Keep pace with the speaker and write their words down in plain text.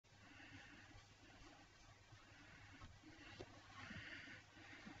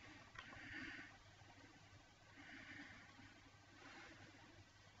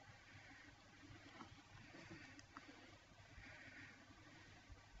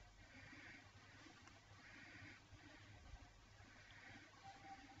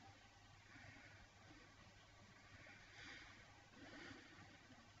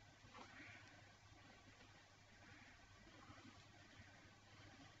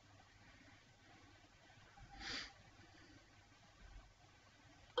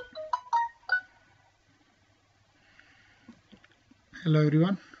Hello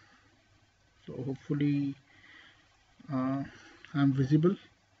everyone. So hopefully I'm visible.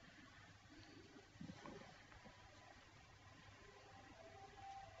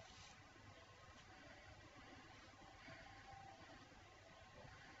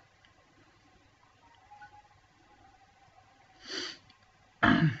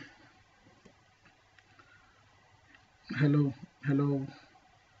 Hello,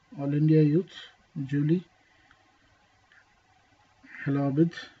 All India Youth. Julie. Hello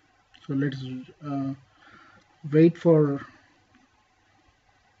Abid. So let's wait for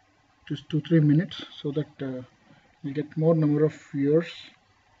just 2-3 minutes so that we get more number of viewers.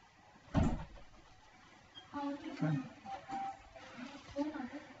 Fine.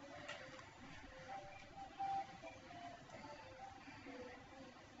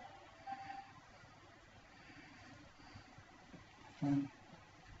 Fine.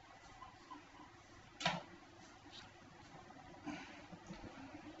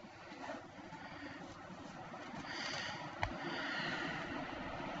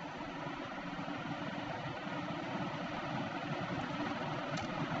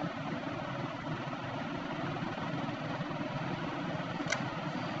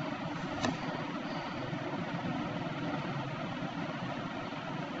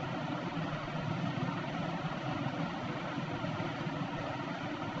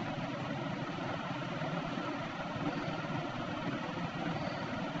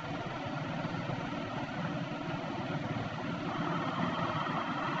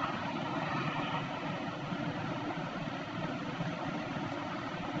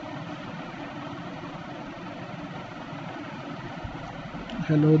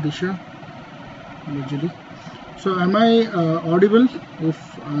 Hello Disha. Hello Julie. So am I audible?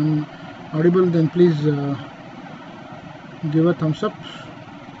 If I'm audible, then please give a thumbs up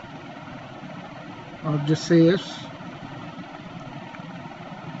or just say yes.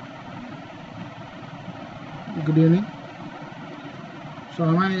 Good evening. So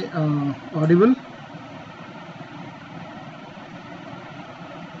am I audible?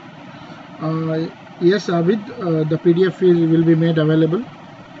 Yes, Abid, the PDF will be made available.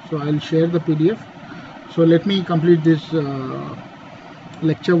 So I'll share the PDF. So let me complete this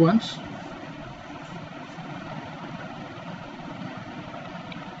lecture once.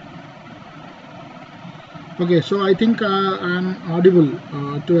 Okay, so I think I'm audible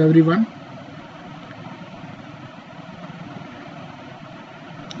to everyone.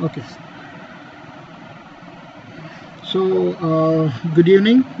 Okay. So good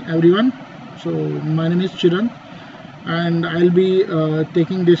evening everyone. So my name is Chiranth and I'll be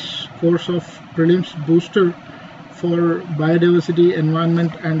taking this course of Prelims Booster for Biodiversity,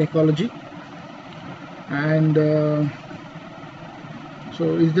 Environment and Ecology. And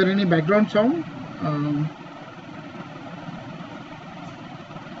so is there any background sound?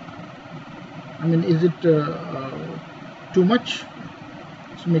 I mean, is it too much?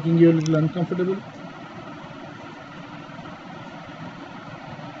 It's making you a little uncomfortable?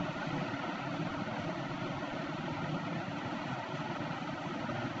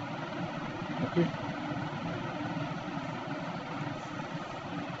 Okay.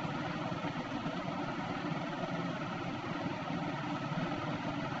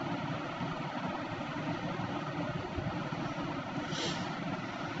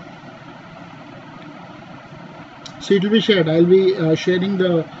 So it will be shared. I'll be sharing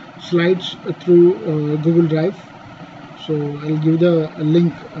the slides through Google Drive. So I'll give the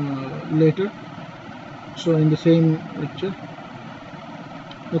link later. So in the same lecture.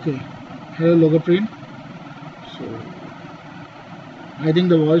 Okay. Hello Logoprint. So I think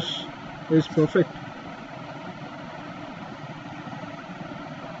the voice is perfect.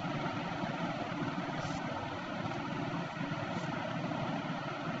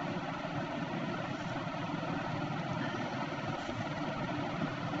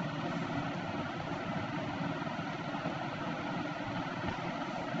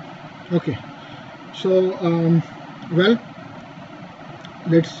 Okay, so well,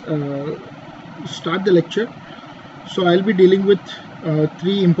 let's start the lecture. So I'll be dealing with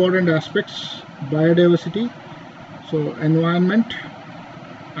three important aspects: biodiversity, so environment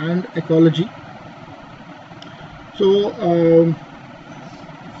and ecology. So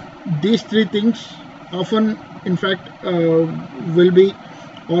these three things often, in fact, will be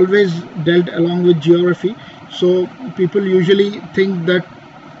always dealt along with geography. So people usually think that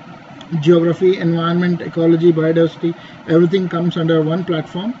geography, environment, ecology, biodiversity, everything comes under one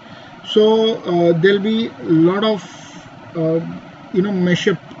platform. So there'll be a lot of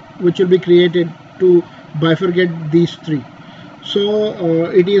mashup which will be created to bifurcate these three. So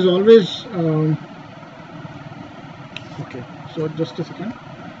it is always okay. So just a second.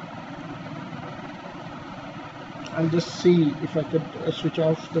 I'll just see if I could switch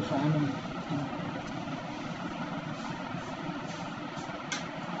off the fan and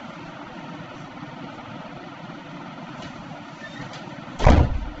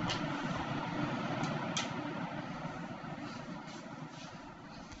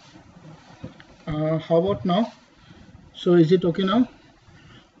how about now? So is it okay now?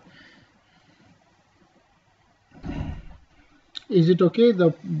 Is it okay?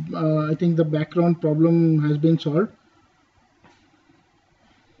 I think the background problem has been solved.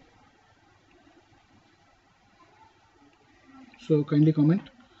 So kindly comment.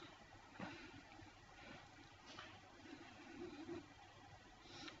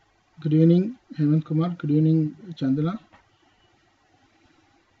 Good evening, Hemant Kumar. Good evening, Chandana.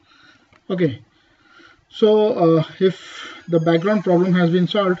 Okay. So if the background problem has been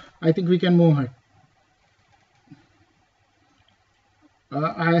solved, I think we can move ahead.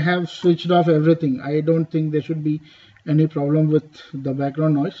 I have switched off everything. I don't think there should be any problem with the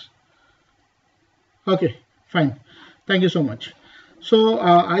background noise. Okay, fine. Thank you so much. So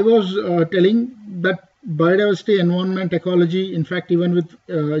I was telling that biodiversity, environment, ecology, in fact, even with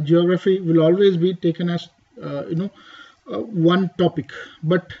geography, will always be taken as one topic.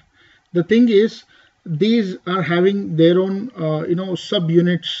 But the thing is, these are having their own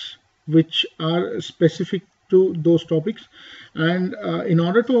subunits which are specific to those topics, and in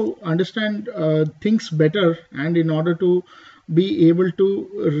order to understand things better, and in order to be able to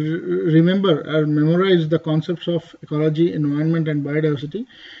remember or memorize the concepts of ecology, environment and biodiversity,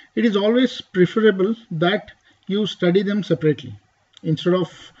 it is always preferable that you study them separately instead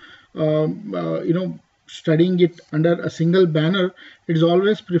of studying it under a single banner. It is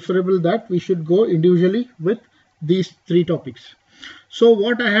always preferable that we should go individually with these three topics. So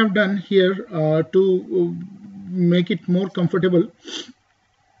what I have done here to make it more comfortable,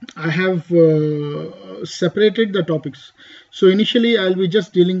 I have separated the topics. So initially I'll be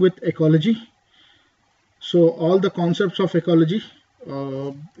just dealing with ecology. So all the concepts of ecology,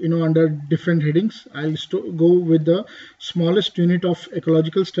 under different headings. I'll go with the smallest unit of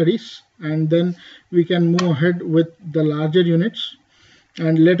ecological studies, and then we can move ahead with the larger units.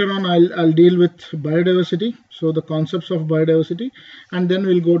 And later on I'll deal with biodiversity, so the concepts of biodiversity, and then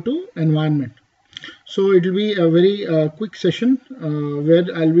we'll go to environment. So it will be a very quick session where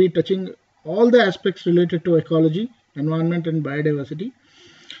I'll be touching all the aspects related to ecology, environment and biodiversity.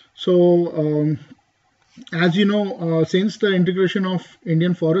 So as you know, since the integration of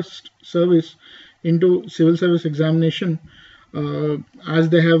Indian Forest Service into civil service examination, as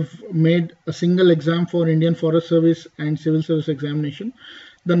they have made a single exam for Indian Forest Service and civil service examination,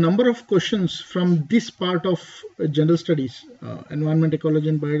 the number of questions from this part of general studies, environment, ecology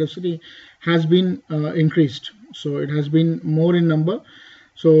and biodiversity, has been increased. So it has been more in number.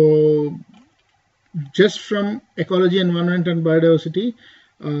 So just from ecology, environment and biodiversity,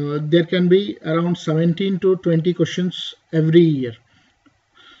 there can be around 17 to 20 questions every year.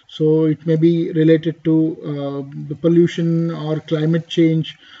 So it may be related to the pollution or climate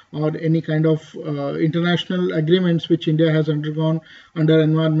change or any kind of international agreements which India has undergone under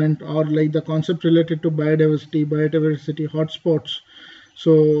environment, or like the concept related to biodiversity hotspots,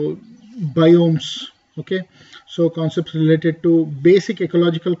 so biomes. Okay, so concepts related to basic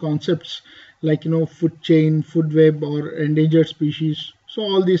ecological concepts like food chain, food web or endangered species. So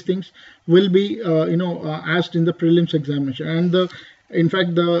all these things will be asked in the prelims examination, and in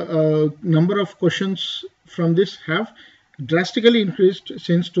fact the number of questions from this have drastically increased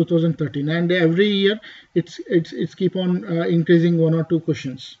since 2013, and every year it's keep on increasing 1 or 2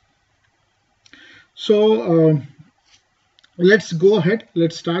 questions. So let's go ahead.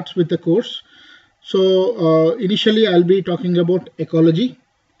 Let's start with the course. So initially I'll be talking about ecology.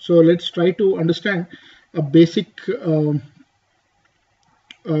 So let's try to understand a basic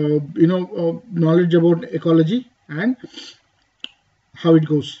knowledge about ecology and how it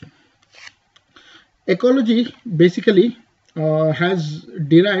goes. Ecology basically has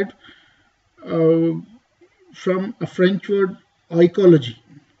derived from a French word oikology.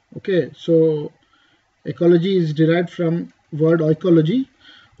 Okay, so ecology is derived from word oikology.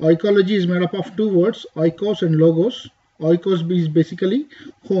 Oikology is made up of 2 words, oikos and logos. Oikos is basically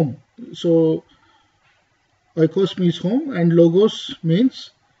home. So oikos means home and logos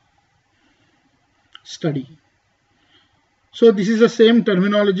means study. So this is the same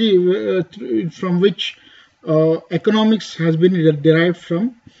terminology from which economics has been derived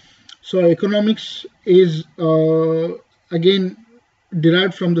from. So economics is again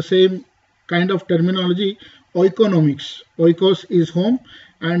derived from the same kind of terminology, oikonomics. Oikos is home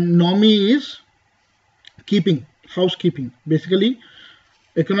and nomi is keeping. housekeeping. Basically,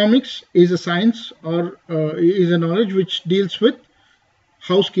 economics is a science or is a knowledge which deals with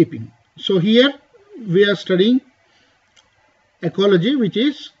housekeeping. So here we are studying ecology, which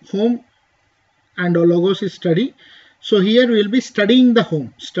is home, and logos is study. So here we will be studying the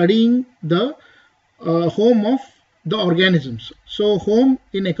home, studying the home of the organisms. So home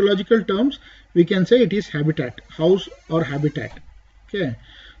in ecological terms, we can say it is habitat, house or habitat. Okay.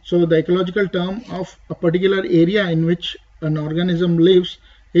 So the ecological term of a particular area in which an organism lives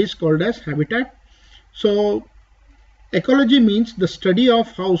is called as habitat. So ecology means the study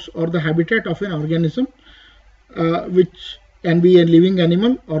of house or the habitat of an organism, which can be a living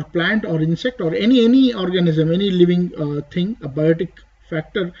animal or plant or insect or any organism, any living thing, a biotic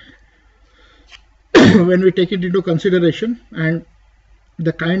factor when we take it into consideration, and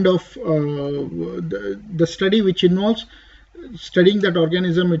the kind of the study which involves studying that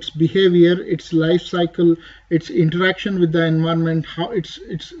organism, its behavior, its life cycle, its interaction with the environment, how its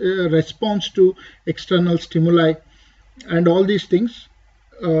response to external stimuli, and all these things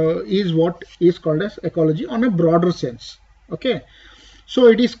is what is called as ecology on a broader sense. Okay, so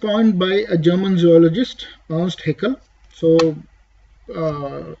it is coined by a German zoologist, Ernst Haeckel. So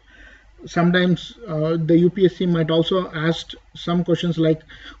sometimes the UPSC might also ask some questions like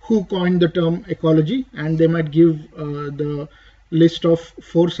who coined the term ecology, and they might give the list of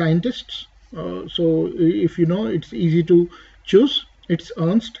 4 scientists. So if you know, it's easy to choose. It's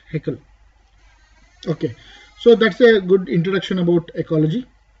Ernst Haeckel. Okay, so that's a good introduction about ecology.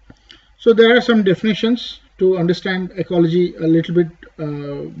 So there are some definitions to understand ecology a little bit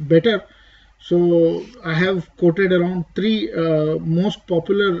better. So I have quoted around 3 most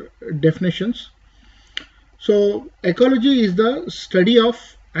popular definitions. So ecology is the study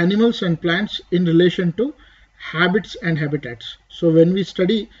of animals and plants in relation to habits and habitats. So when we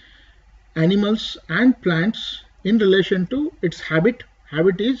study animals and plants in relation to its habit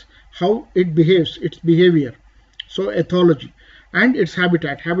is how it behaves, its behavior. So ethology. And its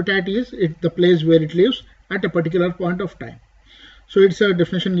habitat is the place where it lives at a particular point of time. So it's a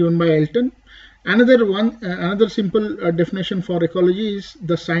definition given by Elton. Another simple definition for ecology is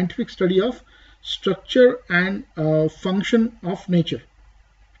the scientific study of structure and function of nature.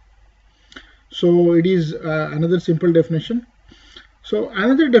 So it is another simple definition. So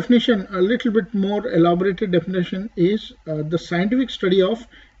another definition, a little bit more elaborated definition, is the scientific study of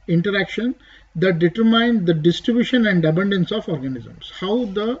interaction that determine the distribution and abundance of organisms. How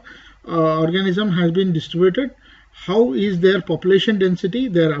the organism has been distributed, how is their population density,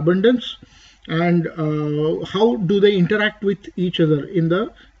 their abundance, and how do they interact with each other in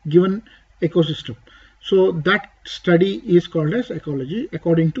the given ecosystem. So that study is called as ecology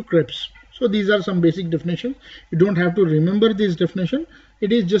according to Krebs. So these are some basic definitions. You don't have to remember this definition.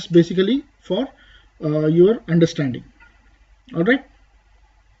 It is just basically for your understanding. All right.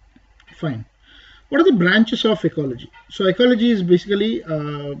 Fine. What are the branches of ecology? So ecology is basically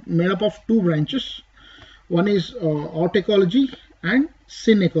made up of 2 branches. One is art ecology and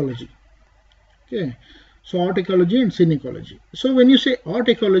syn ecology. Okay. So art ecology and syn ecology. So when you say art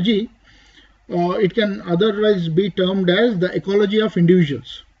ecology, it can otherwise be termed as the ecology of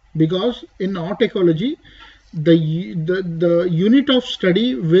individuals, because in art ecology the unit of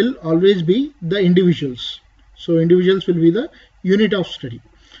study will always be the individuals. So individuals will be the unit of study.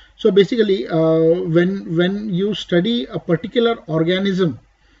 So basically when you study a particular organism,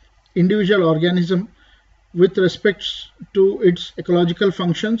 individual organism, with respect to its ecological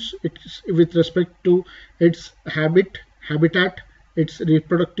functions, with respect to its habitat, its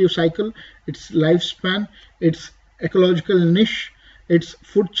reproductive cycle, its lifespan, its ecological niche, its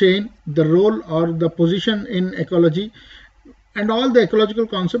food chain, the role or the position in ecology, and all the ecological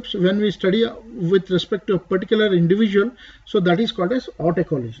concepts when we study with respect to a particular individual, so that is called as art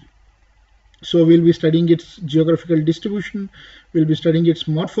ecology. So we'll be studying its geographical distribution, we'll be studying its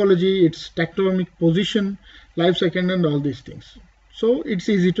morphology, its taxonomic position, life cycle, and all these things. So it's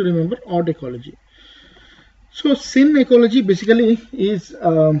easy to remember art ecology. So syn ecology basically is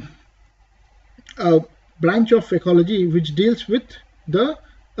a branch of ecology which deals with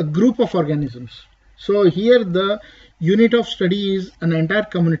a group of organisms. So here the unit of study is an entire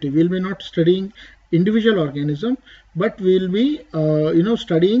community. We'll be not studying individual organism, but we'll be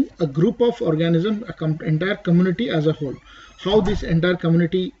studying a group of organisms, entire community as a whole. How this entire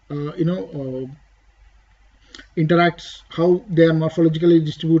community interacts, how they are morphologically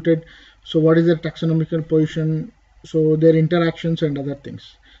distributed, so what is their taxonomical position, so their interactions and other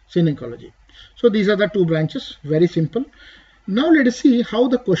things. Syn ecology. So these are the 2 branches, very simple. Now let us see how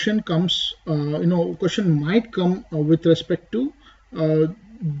the question comes, question might come with respect to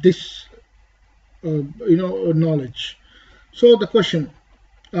this knowledge. So the question,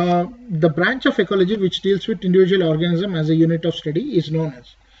 the branch of ecology which deals with individual organism as a unit of study is known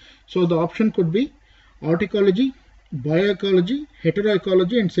as. So the option could be horticology, bioecology,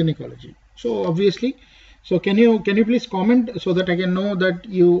 heteroecology, and synecology. So obviously, so can you please comment so that I can know that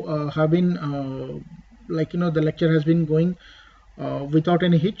you have been the lecture has been going without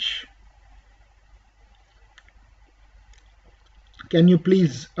any hitch. Can you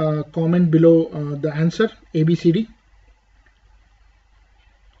please comment below the answer ABCD?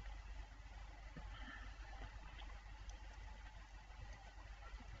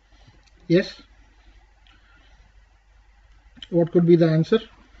 Yes. What could be the answer?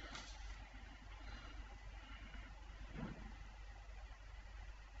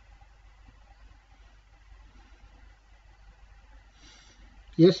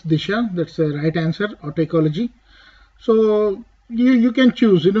 Yes, Disha, that's the right answer, horticology. So you can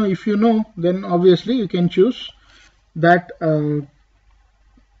choose, if you know, then obviously you can choose that the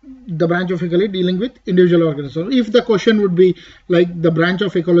branch of ecology dealing with individual organisms. If the question would be like the branch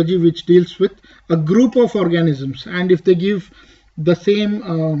of ecology which deals with a group of organisms, and if they give the same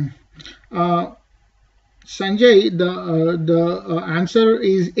Sanjay, the answer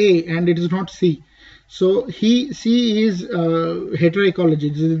is A and it is not C. So C is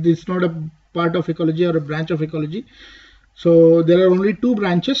heteroecology. It's not a part of ecology or a branch of ecology. So there are only two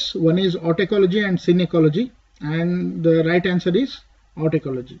branches. One is horticology and synecology, and the right answer is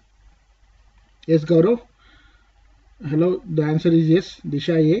horticology. Yes, Gaurav. Hello. The answer is yes.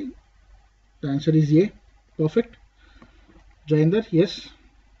 Disha A. The answer is A. Perfect. Jainder. Yes.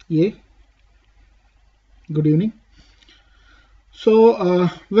 A. Good evening. So,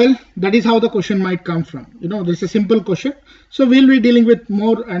 well, that is how the question might come from. This is a simple question. So we'll be dealing with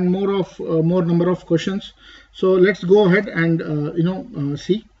more and more number of questions. So let's go ahead and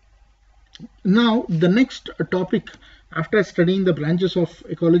see. Now the next topic after studying the branches of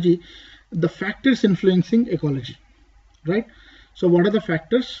ecology, the factors influencing ecology, right? So what are the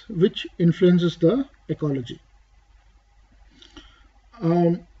factors which influences the ecology?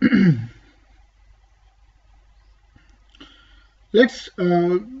 Let's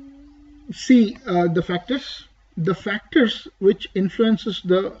see the factors. The factors which influences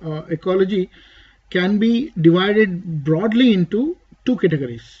the ecology can be divided broadly into two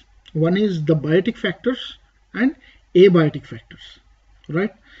categories. One is the biotic factors and abiotic factors,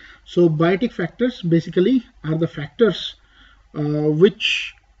 right? So biotic factors basically are the factors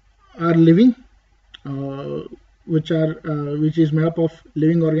which are living, which is made up of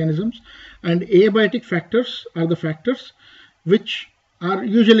living organisms, and abiotic factors are the factors which are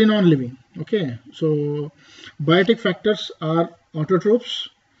usually non-living. Okay, so biotic factors are autotrophs,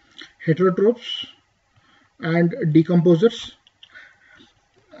 heterotrophs, and decomposers,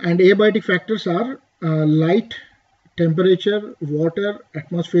 and abiotic factors are light, temperature, water,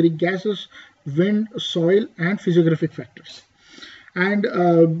 atmospheric gases, wind, soil, and physiographic factors. And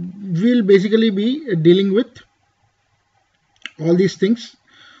we'll basically be dealing with all these things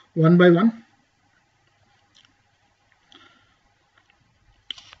one by one,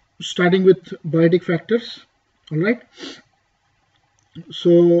 starting with biotic factors. All right.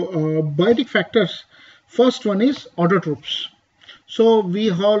 So biotic factors, first one is autotrophs. So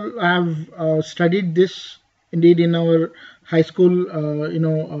we all have studied this indeed in our high school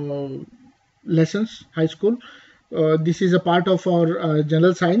lessons, high school. This is a part of our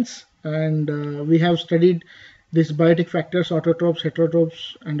general science, and we have studied this biotic factors, autotrophs,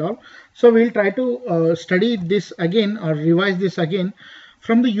 heterotrophs, and all. So we'll try to study this again or revise this again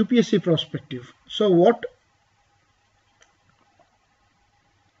from the UPSC perspective. So what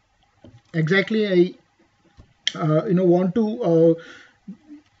exactly I want to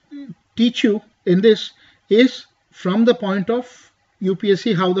teach you in this is from the point of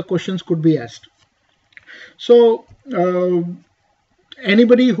UPSC how the questions could be asked. So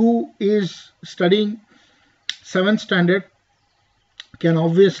anybody who is studying 7th standard can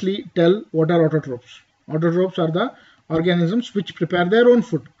obviously tell what are autotrophs. Autotrophs are the organisms which prepare their own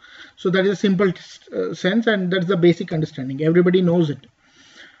food. So that is a simple sense, and that's the basic understanding. Everybody knows it.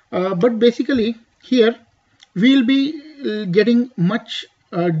 But basically here we'll be getting much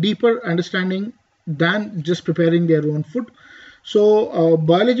deeper understanding than just preparing their own food. So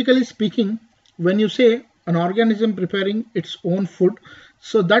biologically speaking, when you say an organism preparing its own food,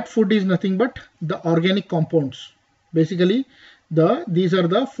 so that food is nothing but the organic compounds. Basically these are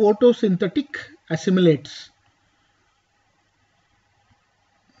the photosynthetic assimilates.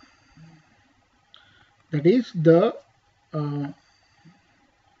 That is the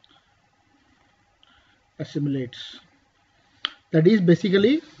assimilates. That is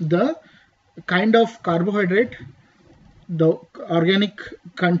basically the kind of carbohydrate, the organic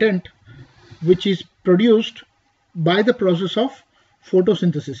content which is produced by the process of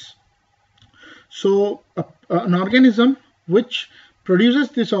photosynthesis. So an organism which produces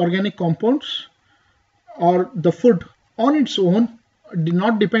these organic compounds or the food on its own,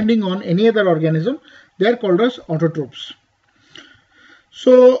 not depending on any other organism, they are called as autotrophs.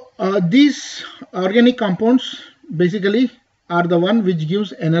 So these organic compounds basically are the one which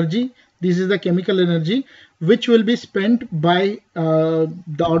gives energy. This is the chemical energy which will be spent by the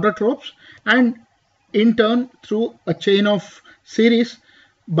autotrophs, and in turn through a chain of series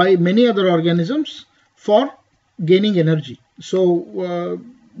by many other organisms for gaining energy. So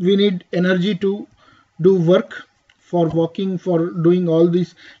we need energy to do work, for walking, for doing all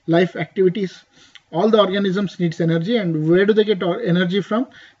these life activities. All the organisms needs energy, and where do they get energy from?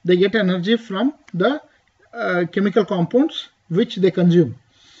 They get energy from the chemical compounds which they consume,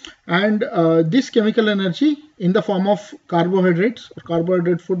 and this chemical energy in the form of carbohydrates or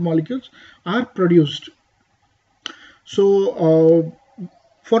carbohydrate food molecules are produced. So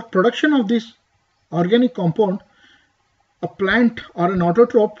for production of this organic compound, a plant or an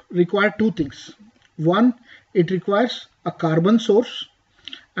autotroph require two things. One, it requires a carbon source.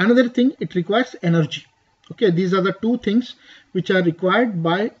 Another thing, it requires energy. Okay, these are the two things which are required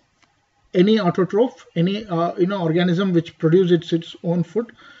by any autotroph, any organism which produces its own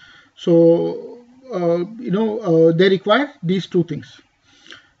food. So they require these two things.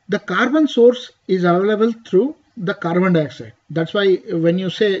 The carbon source is available through the carbon dioxide. That's why when you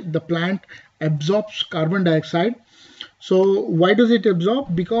say the plant absorbs carbon dioxide, so why does it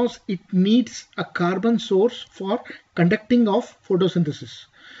absorb? Because it needs a carbon source for conducting of photosynthesis.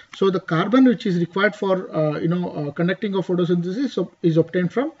 So the carbon which is required for conducting of photosynthesis is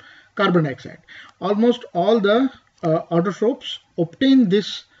obtained from carbon dioxide. Almost all the autotrophs obtain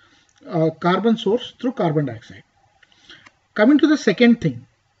this carbon source through carbon dioxide. Coming to the second thing,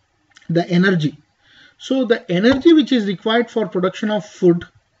 the energy. So the energy which is required for production of food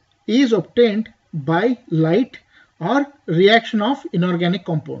is obtained by light or reaction of inorganic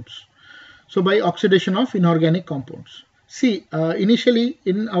compounds. So by oxidation of inorganic compounds. See, initially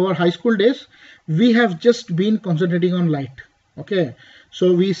in our high school days, we have just been concentrating on light. Okay,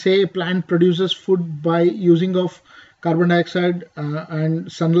 so we say plant produces food by using of carbon dioxide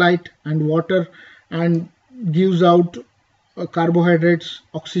and sunlight and water, and gives out carbohydrates,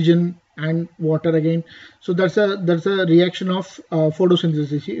 oxygen and water again. So that's a reaction of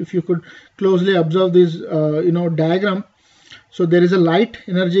photosynthesis. If you could closely observe this diagram, so there is a light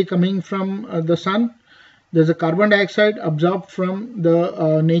energy coming from the sun. There's a carbon dioxide absorbed from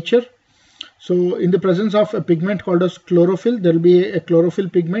the nature. So in the presence of a pigment called as chlorophyll, there will be a chlorophyll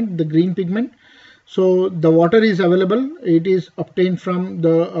pigment, the green pigment. So the water is available. It is obtained from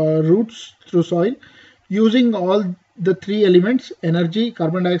the roots through soil. Using all the three elements, energy,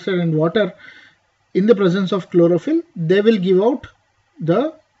 carbon dioxide and water, in the presence of chlorophyll, they will give out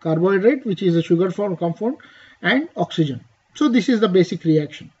the carbohydrate, which is a sugar form compound, and oxygen. So this is the basic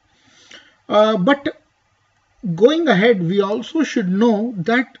reaction. But going ahead, we also should know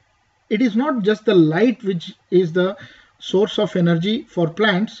that it is not just the light which is the source of energy for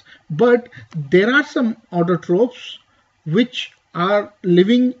plants, but there are some autotrophs which are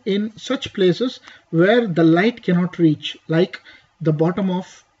living in such places where the light cannot reach, like the bottom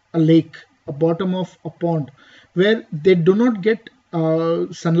of a lake, a bottom of a pond, where they do not get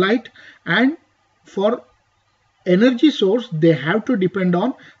sunlight, and for energy source they have to depend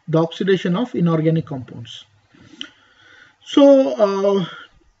on the oxidation of inorganic compounds. So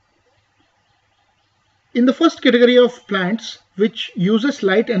in the first category of plants which uses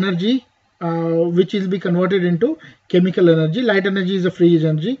light energy, which will be converted into chemical energy. Light energy is the free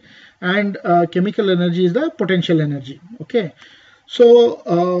energy, and chemical energy is the potential energy. Okay,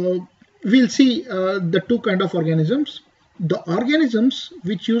 so we'll see the two kind of organisms. The organisms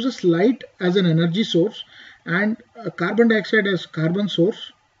which uses light as an energy source and carbon dioxide as carbon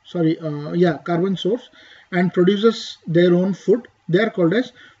source, carbon source, and produces their own food, they are called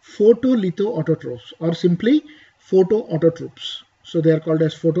as photolithoautotrophs, or simply photoautotrophs. So they are called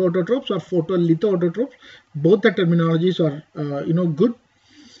as photoautotrophs or photolithoautotrophs. Both the terminologies are good.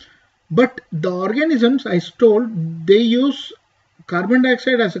 But the organisms, I told, they use carbon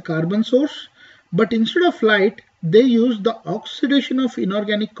dioxide as a carbon source, but instead of light, they use the oxidation of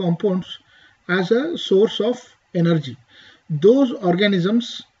inorganic compounds as a source of energy. Those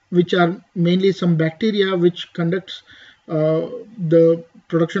organisms, which are mainly some bacteria which conducts the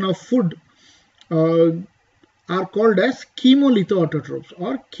production of food, are called as chemolithoautotrophs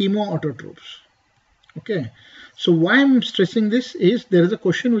or chemoautotrophs. Okay, so why I'm stressing this is there is a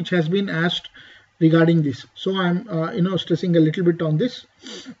question which has been asked regarding this, so I'm stressing a little bit on this.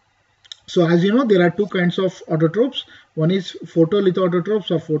 So as you know, there are two kinds of autotrophs. One is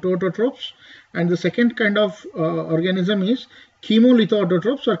photolithautotrophs or photoautotrophs, and the second kind of organism is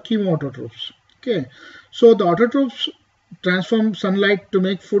chemolithautotrophs or chemoautotrophs. Okay, so the autotrophs transform sunlight to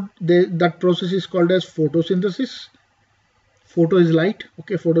make food. That process is called as photosynthesis. Photo is light,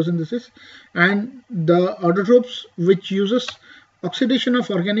 okay, photosynthesis. And the autotrophs which uses oxidation of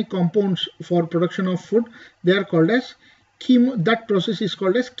organic compounds for production of food, they are called as that process is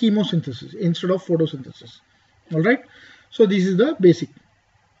called as chemosynthesis instead of photosynthesis. All right, so this is the basic.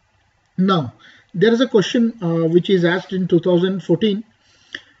 Now there is a question which is asked in 2014: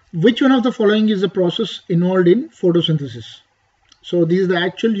 which one of the following is the process involved in photosynthesis? So this is the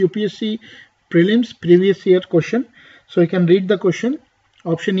actual UPSC Prelims previous year question. So you can read the question.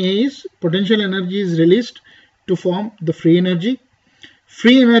 Option A is potential energy is released to form the free energy.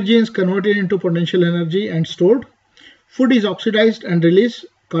 Free energy is converted into potential energy and stored. Food is oxidized and released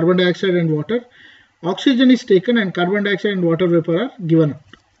carbon dioxide and water. Oxygen is taken and carbon dioxide and water vapor are given out.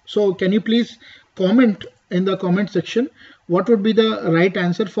 So can you please comment in the comment section what would be the right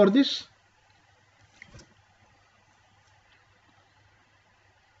answer for this?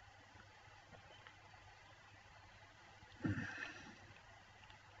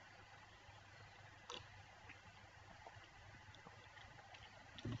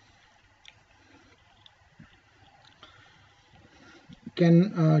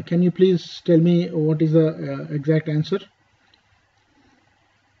 Can you please tell me what is the exact answer?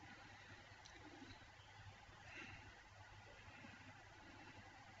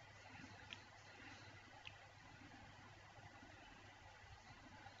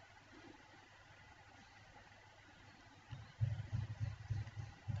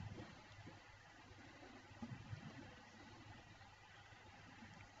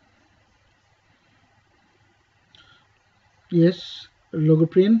 Yes,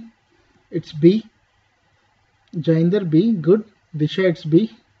 Logoprian, it's B. Jainder, B. Good. Disha, it's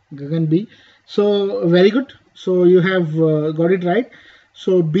B. Gagan, B. So very good. So you have got it right.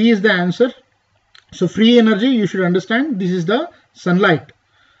 So B is the answer. So free energy, you should understand, this is the sunlight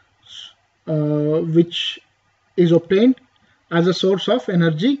which is obtained as a source of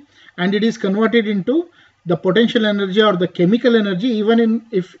energy, and it is converted into the potential energy or the chemical energy. Even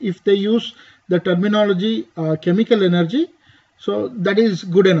if they use the terminology chemical energy, so that is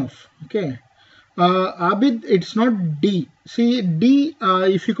good enough. Okay, Abid, it's not D. See D,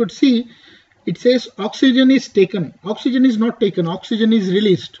 if you could see, it says oxygen is taken. Oxygen is not taken, oxygen is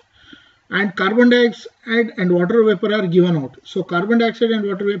released, and carbon dioxide and water vapor are given out. So carbon dioxide and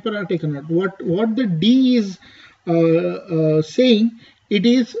water vapor are taken out. What the D is saying, it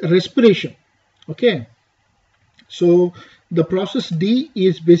is respiration. Okay, so the process D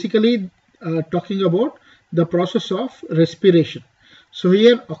is basically talking about the process of respiration. So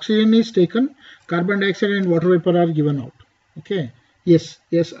here oxygen is taken, carbon dioxide and water vapor are given out. Okay, yes,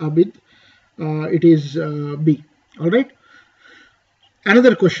 Abid, it is B. All right.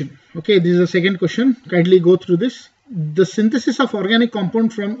 Another question. Okay, this is the second question. Kindly go through this. The synthesis of organic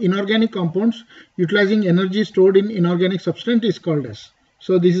compound from inorganic compounds utilizing energy stored in inorganic substance is called as.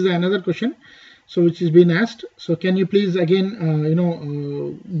 So this is another question, so which is being asked. So can you please again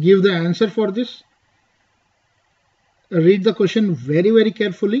give the answer for this? Read the question very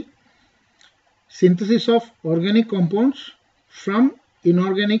carefully. Synthesis of organic compounds from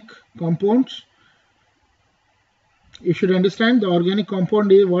inorganic compounds. You should understand the organic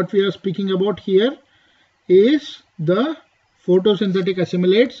compound is what we are speaking about here is the photosynthetic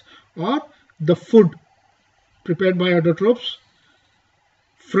assimilates or the food prepared by autotrophs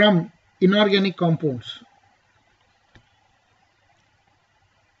from inorganic compounds.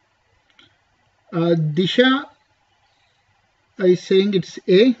 Disha is saying it's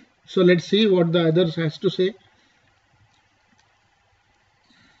A. So let's see what the others has to say.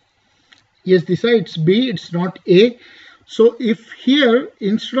 Yes, Disha, it's B, it's not A. So if here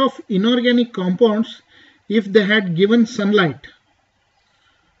instead of inorganic compounds, if they had given sunlight,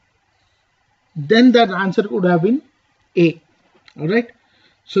 then that answer would have been A. All right.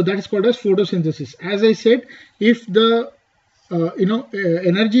 So that is called as photosynthesis. As I said, if the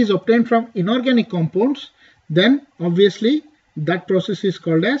energy is obtained from inorganic compounds, then obviously that process is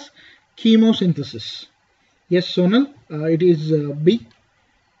called as chemosynthesis. Yes, Sonal, it is B.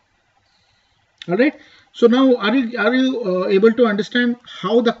 All right. So now are you able to understand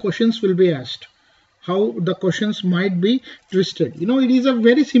how the questions will be asked, how the questions might be twisted? It is a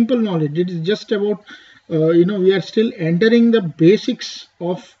very simple knowledge. It is just about we are still entering the basics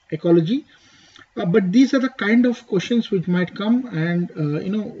of ecology, But these are the kind of questions which might come and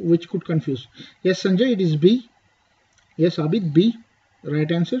which could confuse. Yes, Sanjay, it is B. Yes, Abid, B,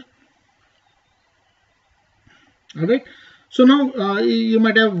 right answer. All right. So now you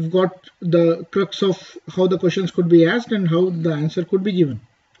might have got the crux of how the questions could be asked and how the answer could be given.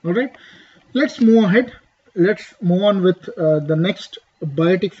 All right. Let's move ahead. Let's move on with the next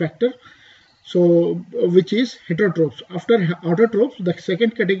biotic factor. So which is heterotrophs. After autotrophs, the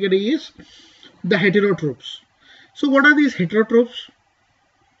second category is the heterotrophs. So what are these heterotrophs?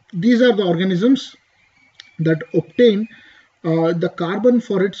 These are the organisms that obtain the carbon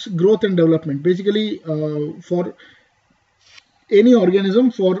for its growth and development. Basically, for any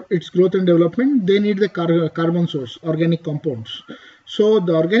organism, for its growth and development, they need the carbon source, organic compounds. So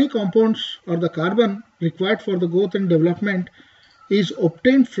the organic compounds or the carbon required for the growth and development is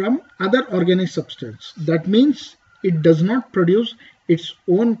obtained from other organic substance. That means it does not produce its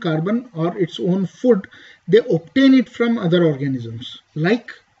own carbon or its own food. They obtain it from other organisms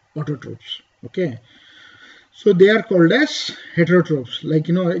like autotrophs. Okay. So they are called as heterotrophs, like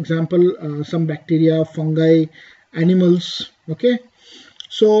example, some bacteria, fungi, animals. Okay,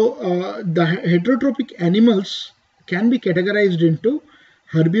 so the heterotrophic animals can be categorized into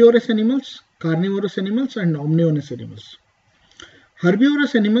herbivorous animals, carnivorous animals, and omnivorous animals.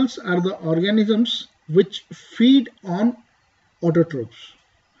 Herbivorous animals are the organisms which feed on autotrophs,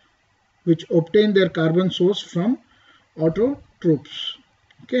 which obtain their carbon source from autotrophs.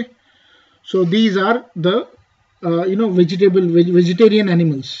 Okay, so these are the vegetarian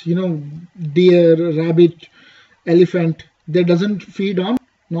animals, deer, rabbit, elephant. They doesn't feed on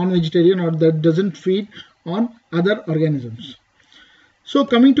non-vegetarian, or that doesn't feed on other organisms. So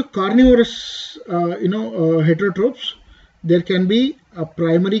coming to carnivorous heterotrophs, there can be a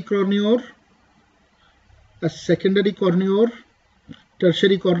primary carnivore, a secondary carnivore,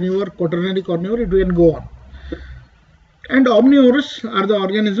 tertiary carnivore, quaternary carnivore. It can go on. And omnivorous are the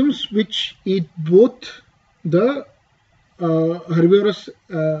organisms which eat both the herbivorous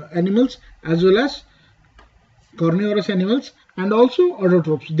animals as well as carnivorous animals, and also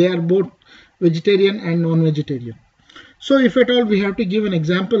autotrophs. They are both vegetarian and non-vegetarian. So if at all we have to give an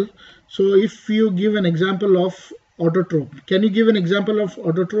example, so if you give an example of autotroph, can you give an example of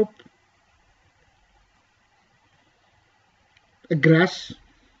autotroph? A grass.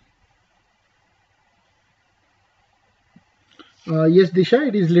 Yes, Disha,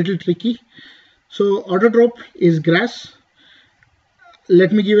 it is little tricky. So autotroph is grass.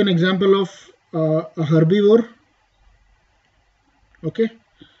 Let me give an example of a herbivore. Okay,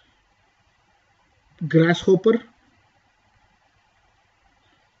 grasshopper,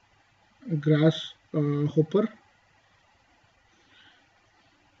 grasshopper.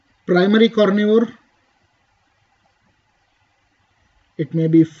 Primary carnivore, it may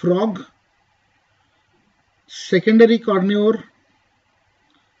be frog. Secondary carnivore,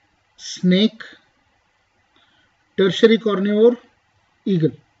 snake. Tertiary carnivore,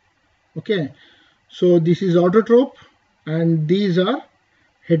 eagle. Okay, so this is autotroph and these are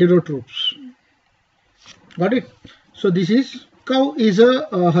heterotrophs. Got it? So this is cow is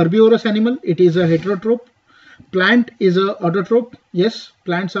a herbivorous animal. It is a heterotroph. Plant is a autotroph. Yes,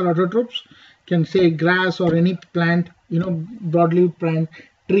 plants are autotrophs. Can say grass or any plant, broadleaf plant,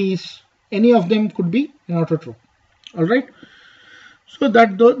 trees, any of them could be an autotroph. All right. So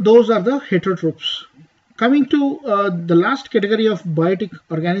that those are the heterotrophs. Coming to the last category of biotic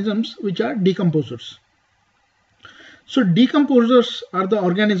organisms, which are decomposers. So decomposers are the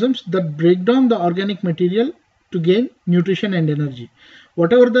organisms that break down the organic material to gain nutrition and energy.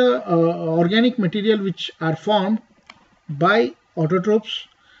 Whatever the organic material which are formed by autotrophs,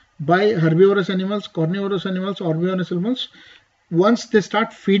 by herbivorous animals, carnivorous animals, herbivorous animals, once they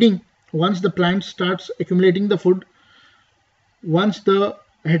start feeding, once the plant starts accumulating the food, once the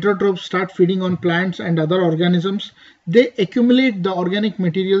heterotrophs start feeding on plants and other organisms, they accumulate the organic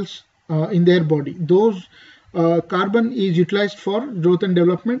materials in their body. Those carbon is utilized for growth and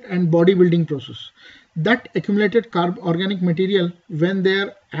development and bodybuilding process. That accumulated organic material, when they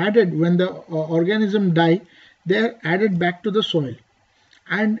are added, when the organism die, they are added back to the soil.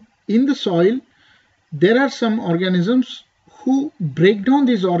 And in the soil, there are some organisms who break down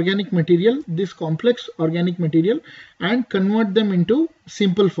this organic material, this complex organic material, and convert them into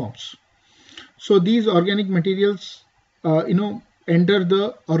simple forms. So these organic materials, enter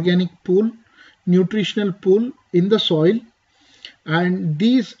the organic pool, nutritional pool in the soil, and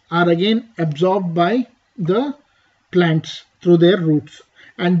these are again absorbed by the plants through their roots.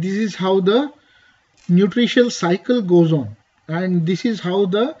 And this is how the nutritional cycle goes on. And this is how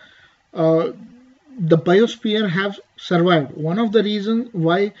the biosphere has survived, one of the reasons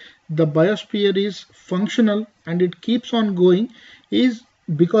why the biosphere is functional and it keeps on going is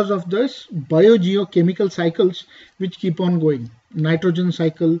because of this biogeochemical cycles which keep on going. Nitrogen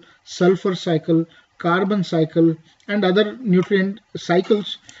cycle, sulfur cycle, carbon cycle, and other nutrient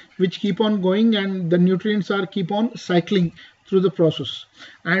cycles which keep on going, and the nutrients are keep on cycling through the process.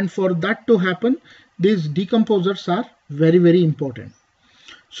 And for that to happen, these decomposers are very, very important.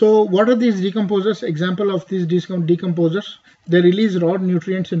 So what are these decomposers? Example of these decomposers: they release raw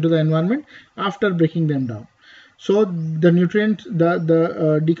nutrients into the environment after breaking them down. So the nutrients,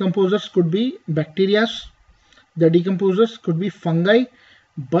 the decomposers could be bacteria, the decomposers could be fungi,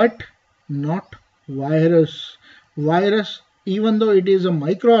 but not virus. Virus, even though it is a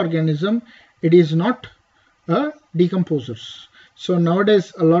microorganism, it is not a decomposers. So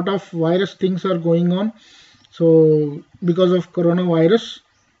nowadays a lot of virus things are going on, so because of coronavirus.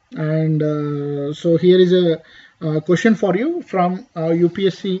 And so here is a question for you from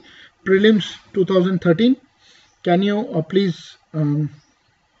UPSC Prelims 2013. Can you please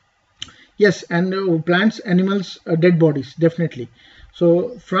yes, and plants, animals, dead bodies, definitely.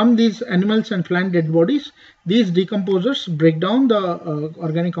 So from these animals and plant dead bodies, these decomposers break down the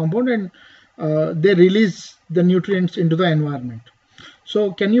organic compound, and they release the nutrients into the environment.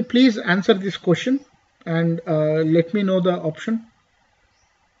 So can you please answer this question and let me know the option?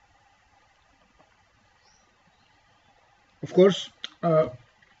 Of course,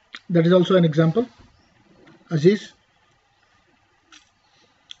 that is also an example. Aziz.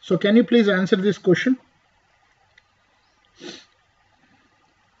 So can you please answer this question?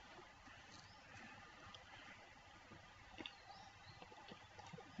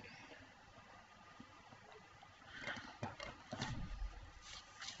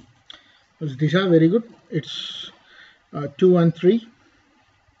 Disha, very good. It's 2 and 3.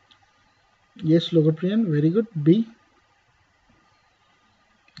 Yes, Logotrian, very good. B.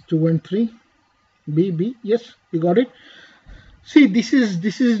 2 and 3. B. Yes, you got it. See, this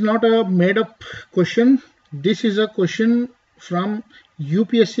is not a made up question. This is a question from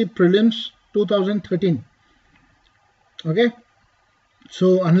UPSC Prelims 2013. Okay.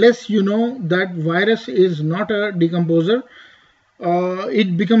 So unless you know that virus is not a decomposer,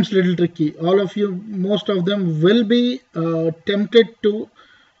 it becomes little tricky. All of you, most of them will be tempted to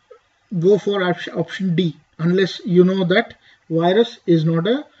go for option D unless you know that virus is not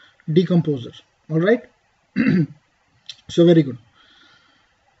a decomposer. All right. So very good.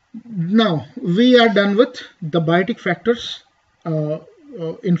 Now we are done with the biotic factors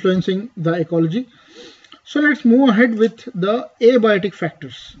influencing the ecology. So let's move ahead with the abiotic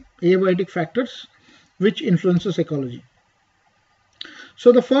factors. Abiotic factors which influences ecology.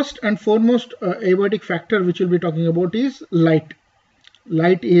 So the first and foremost abiotic factor which we'll be talking about is light.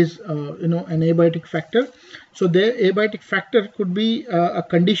 Light is an abiotic factor. So the abiotic factor could be a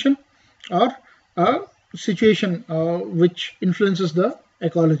condition or a situation which influences the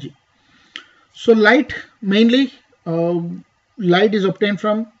ecology. So light, mainly light is obtained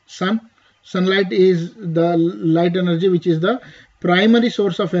from sun. Sunlight is the light energy which is the primary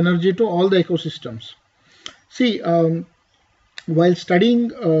source of energy to all the ecosystems. See, while studying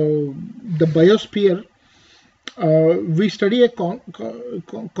the biosphere, we study a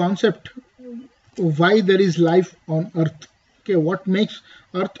concept why there is life on Earth. Okay, what makes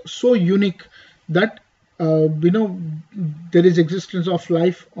Earth so unique that there is existence of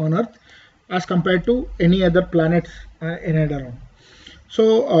life on Earth as compared to any other planet in and around.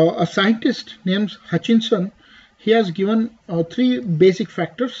 So a scientist named Hutchinson, he has given 3 basic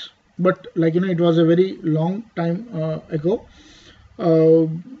factors, but it was a very long time ago.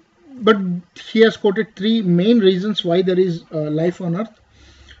 But he has quoted 3 main reasons why there is life on Earth.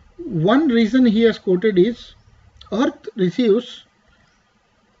 One reason he has quoted is Earth receives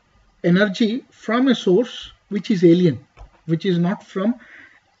energy from a source which is alien, which is not from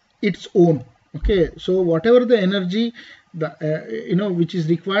its own. Okay, so whatever the energy which is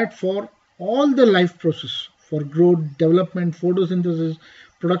required for all the life process, for growth, development, photosynthesis,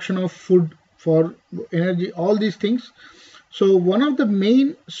 production of food, for energy, all these things. So one of the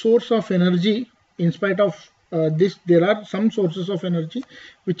main source of energy, in spite of this, there are some sources of energy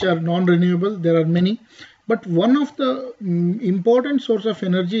which are non-renewable. There are many, but one of the important source of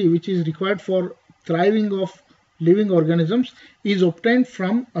energy which is required for thriving of living organisms is obtained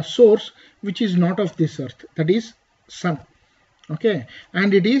from a source which is not of this earth, that is sun. Okay,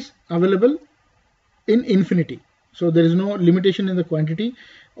 and it is available in infinity. So there is no limitation in the quantity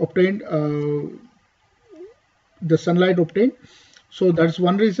obtained, the sunlight obtained. So that's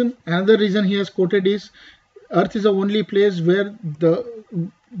one reason. Another reason he has quoted is Earth is the only place where the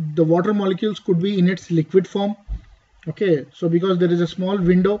water molecules could be in its liquid form. Okay, so because there is a small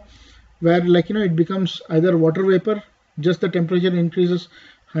window where, like, it becomes either water vapor, just the temperature increases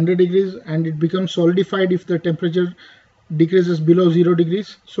 100 degrees, and it becomes solidified if the temperature decreases below 0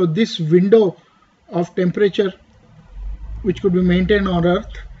 degrees. So this window of temperature which could be maintained on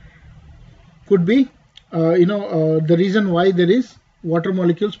Earth could be the reason why there is water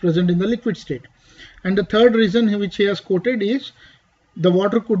molecules present in the liquid state. And the third reason which he has quoted is the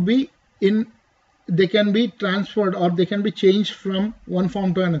water could be they can be transferred, or they can be changed from one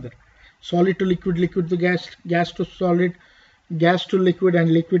form to another: solid to liquid, liquid to gas, gas to solid, gas to liquid,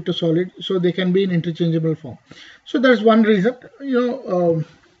 and liquid to solid. So they can be in interchangeable form. So there's one reason,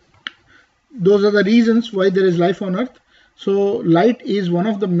 those are the reasons why there is life on Earth. So light is one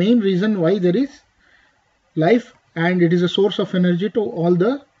of the main reasons why there is life, and it is a source of energy to all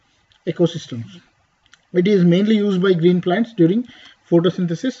the ecosystems. It is mainly used by green plants during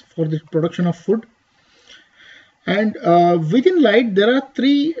photosynthesis for the production of food. And within light, there are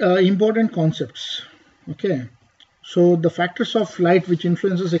three important concepts. Okay, so the factors of light which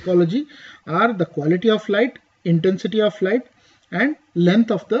influences ecology are the quality of light, intensity of light, and length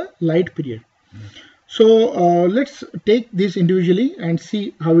of the light period. So let's take this individually and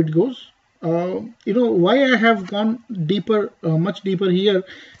see how it goes. Why I have gone deeper, much deeper here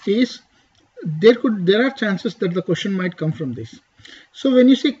is there are chances that the question might come from this. So when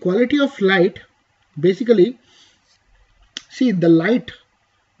you say quality of light, basically, see, the light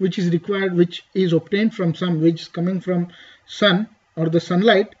which is required, which is obtained from sun, which is coming from sun or the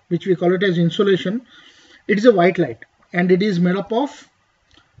sunlight, which we call it as insolation, it is a white light, and it is made up of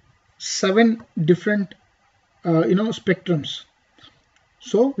 7 different spectrums.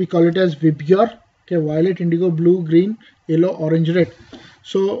 So we call it as VIBGYOR, okay, violet, indigo, blue, green, yellow, orange, red.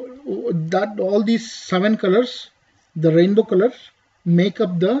 So that all these 7 colors, the rainbow colors, make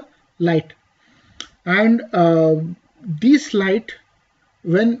up the light. And these light,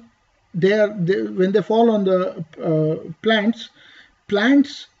 when they fall on the plants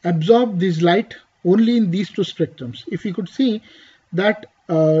absorb this light only in these 2 spectrums. If you could see that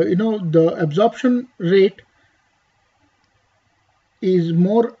the absorption rate is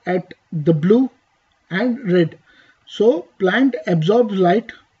more at the blue and red. So plant absorbs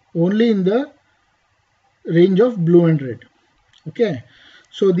light only in the range of blue and red. Okay,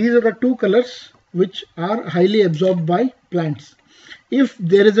 so these are the 2 colors which are highly absorbed by plants. If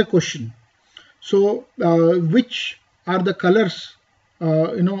there is a question, so which are the colors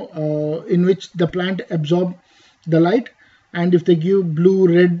in which the plant absorb the light, and if they give blue,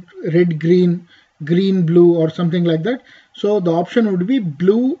 red, green, green, blue, or something like that, so the option would be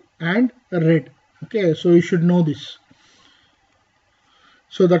blue and red. Okay, so you should know this.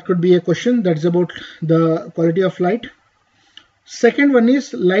 So that could be a question that's about the quality of light. Second one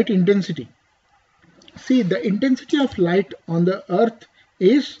is light intensity. See, the intensity of light on the Earth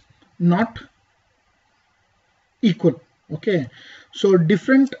is not equal. Okay, so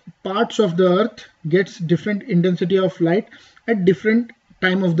different parts of the Earth gets different intensity of light at different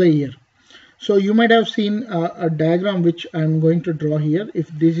time of the year. So you might have seen a diagram which I'm going to draw here. If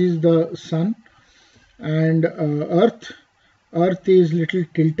this is the sun and Earth is little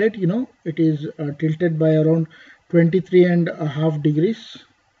tilted, it is tilted by around 23.5 degrees.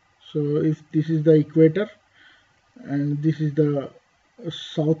 So if this is the equator and this is the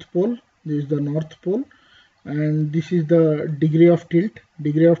south pole, this is the north pole, and this is the degree of tilt.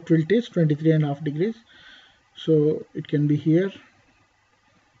 Degree of tilt is 23.5 degrees. So it can be here.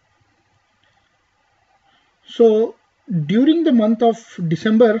 So during the month of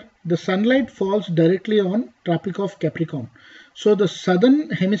December, the sunlight falls directly on Tropic of Capricorn. So the southern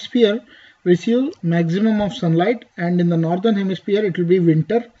hemisphere receives maximum of sunlight, and in the northern hemisphere it will be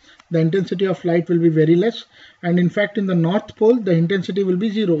winter. The intensity of light will be very less, and in fact in the north pole the intensity will be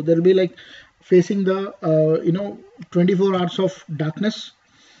 0. There will be like facing the 24 hours of darkness,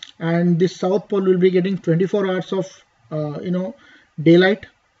 and this south pole will be getting 24 hours of daylight.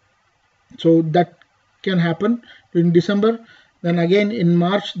 So that can happen in December. Then again in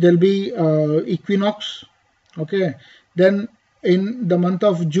March there will be equinox. Okay, then in the month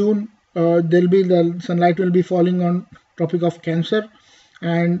of June the sunlight will be falling on Tropic of Cancer,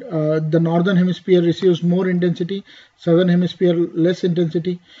 and the northern hemisphere receives more intensity, southern hemisphere less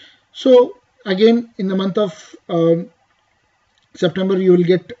intensity. So again in the month of September you will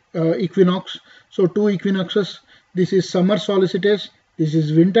get equinox. So 2 equinoxes. This is summer solstice, this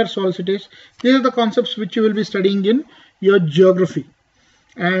is winter solstice. These are the concepts which you will be studying in your geography.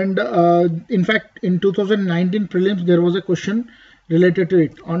 And in fact in 2019 prelims there was a question related to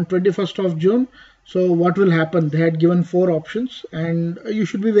it on 21st of June. So what will happen? They had given 4 options, and you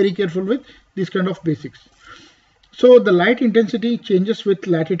should be very careful with this kind of basics. So the light intensity changes with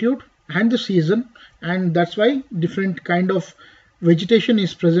latitude and the season, and that's why different kind of vegetation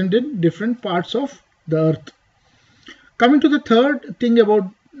is present in different parts of the earth. Coming to the third thing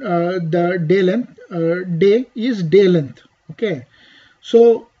about the day length, day is day length. Okay,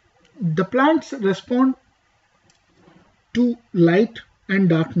 so the plants respond to light and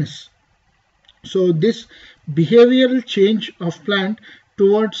darkness. So this behavioral change of plant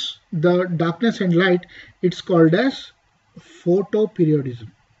towards the darkness and light, it's called as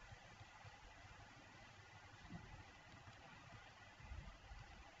photoperiodism.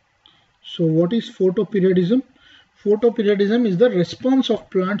 So what is photoperiodism? Photoperiodism is the response of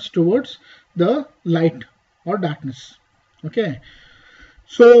plants towards the light or darkness. Okay,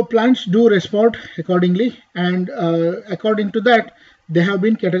 so plants do respond accordingly, and according to that they have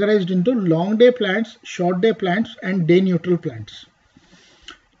been categorized into long day plants, short day plants, and day neutral plants.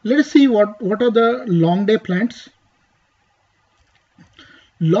 Let us see what are the long day plants.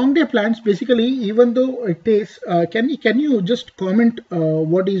 Long day plants, basically, even though it is can you just comment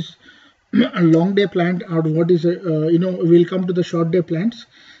what is a long day plant, or what is we'll come to the short day plants.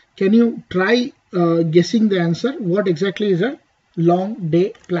 Can you try guessing the answer? What exactly is a long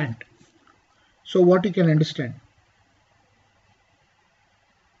day plant? So what you can understand?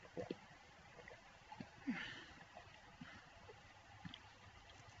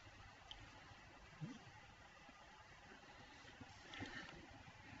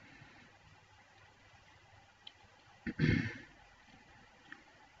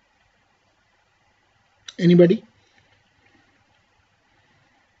 Anybody?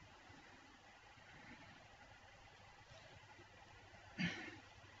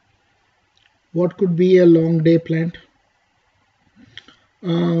 What could be a long day plant?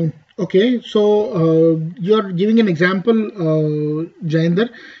 Okay, so you're giving an example, Jainder,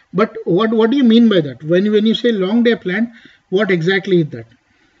 but what do you mean by that? When you say long day plant, what exactly is that?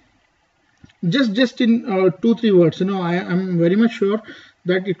 Just in 2-3 words. I'm very much sure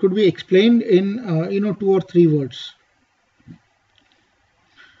that it could be explained in 2 or 3 words.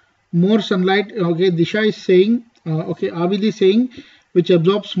 More sunlight. Okay, Disha is saying. Okay, Abid is saying which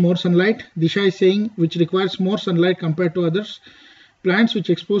absorbs more sunlight. Disha is saying which requires more sunlight compared to others. Plants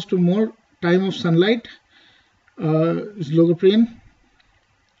which exposed to more time of sunlight. Is Logoprian.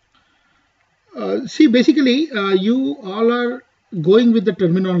 See, basically, you all are going with the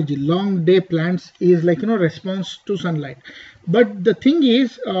terminology. Long day plants is like response to sunlight. But the thing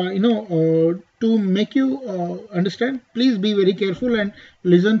is, to make you understand, please be very careful and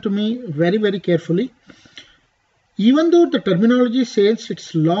listen to me very, very carefully. Even though the terminology says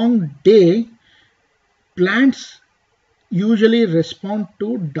it's long day, plants usually respond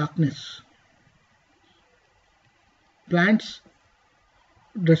to darkness. Plants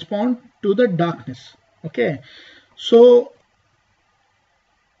respond to the darkness. Okay, so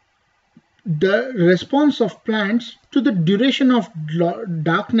the response of plants to the duration of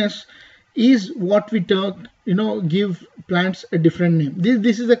darkness is what we talk, give plants a different name.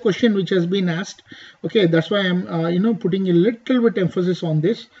 This is a question which has been asked. Okay, that's why I'm putting a little bit emphasis on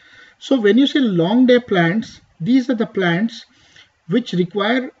this. So when you say long day plants, these are the plants which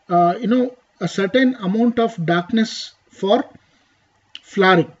require a certain amount of darkness for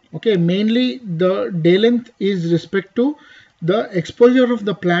flowering. Okay, mainly the day length is respect to the exposure of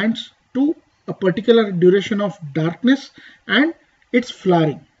the plants to a particular duration of darkness and its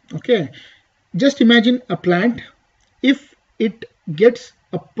flowering. Okay, just imagine a plant. If it gets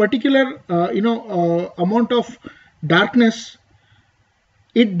a particular amount of darkness,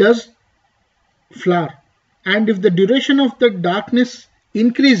 it does flower, and if the duration of the darkness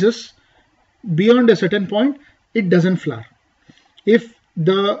increases beyond a certain point, it doesn't flower. If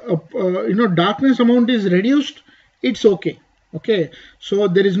the darkness amount is reduced, it's okay. Okay, so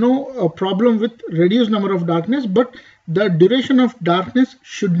there is no problem with reduced number of darkness, but the duration of darkness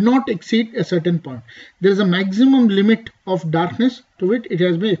should not exceed a certain point. There is a maximum limit of darkness to which it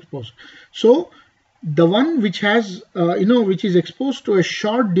has been exposed. So the one which has which is exposed to a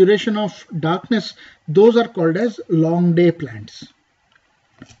short duration of darkness, those are called as long day plants.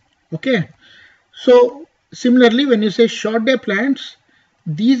 Okay, so similarly, when you say short day plants,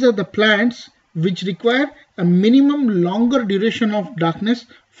 these are the plants which require a minimum longer duration of darkness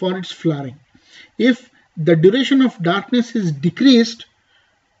for its flowering. If the duration of darkness is decreased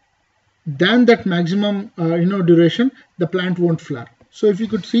than that maximum duration, the plant won't flower. So if you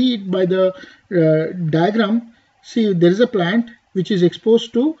could see it by the diagram, see there is a plant which is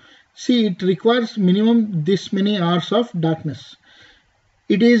exposed to, see it requires minimum this many hours of darkness.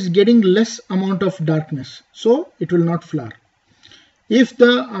 It is getting less amount of darkness, so it will not flower. If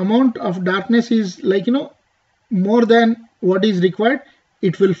the amount of darkness is like more than what is required,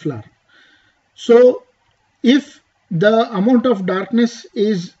 it will flower. So if the amount of darkness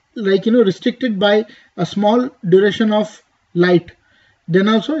is like restricted by a small duration of light, then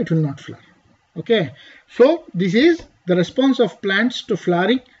also it will not flower. Okay, so this is the response of plants to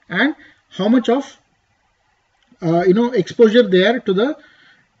flowering and how much of exposure they are to the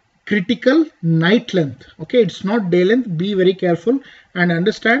critical night length. Okay, it's not day length. Be very careful and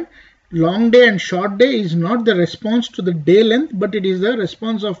understand, long day and short day is not the response to the day length, but it is the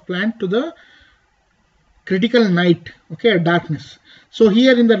response of plant to the critical night, okay, darkness. So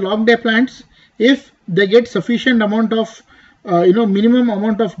here in the long day plants, if they get sufficient amount of minimum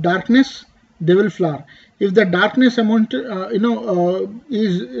amount of darkness, they will flower. If the darkness amount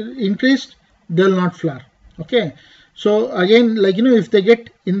is increased, they will not flower. Okay, so again, like if they get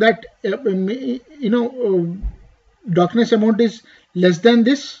in that darkness amount is less than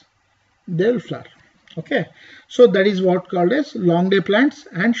this, they will flower. Okay, so that is what called as long day plants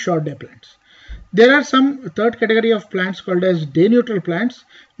and short day plants. There are some third category of plants called as day neutral plants,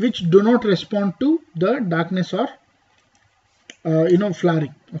 which do not respond to the darkness or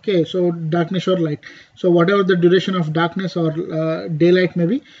flowering. Okay, so darkness or light. So whatever the duration of darkness or daylight may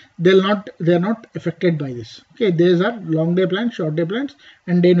be, they are not affected by this. Okay, these are long day plants, short day plants,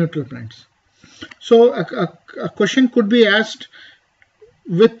 and day neutral plants. So a question could be asked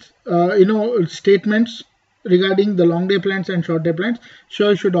with statements regarding the long day plants and short day plants. So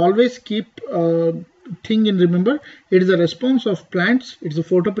you should always keep thing in remember. It is a response of plants. It's a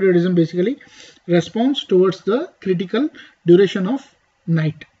photoperiodism, basically response towards the critical duration of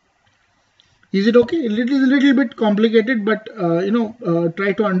night. Is it okay? It is a little bit complicated, but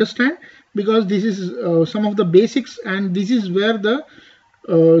try to understand, because this is some of the basics, and this is where the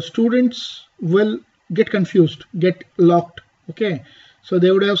students will get confused, get locked. Okay, so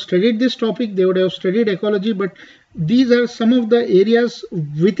they would have studied this topic, they would have studied ecology, but these are some of the areas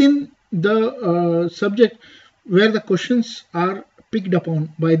within the subject where the questions are picked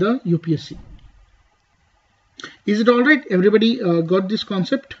upon by the UPSC. Is it all right? Everybody got this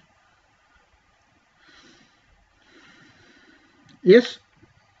concept? Yes?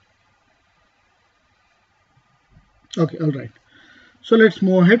 Okay, all right. So let's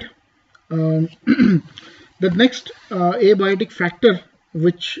move ahead. The next abiotic factor,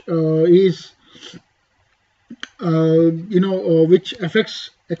 which is which affects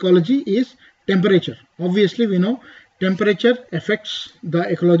ecology, is temperature. Obviously, we know temperature affects the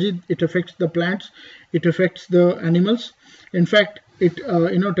ecology. It affects the plants. It affects the animals. In fact,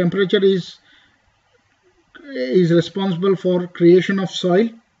 temperature is responsible for creation of soil.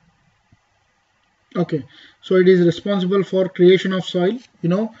 Okay, so it is responsible for creation of soil.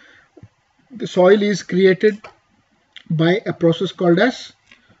 The soil is created by a process called as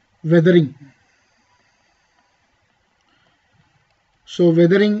weathering. So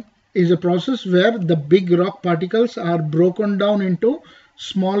weathering is a process where the big rock particles are broken down into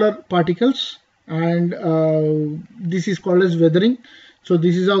smaller particles, and this is called as weathering. So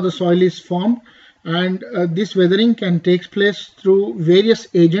this is how the soil is formed, and this weathering can take place through various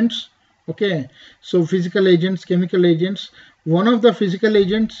agents. Okay, so physical agents, chemical agents. One of the physical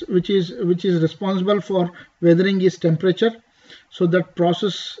agents which is responsible for weathering is temperature. So that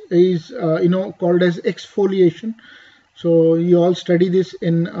process is called as exfoliation. So you all study this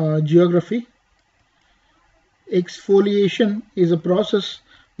in geography. Exfoliation is a process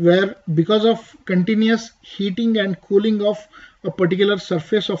where, because of continuous heating and cooling of a particular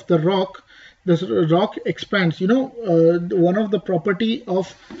surface of the rock, the rock expands. One of the property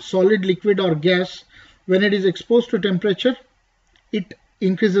of solid, liquid or gas, when it is exposed to temperature, it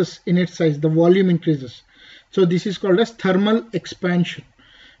increases in its size, the volume increases. So this is called as thermal expansion.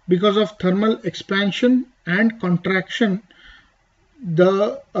 Because of thermal expansion and contraction,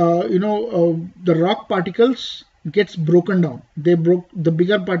 the rock particles gets broken down. The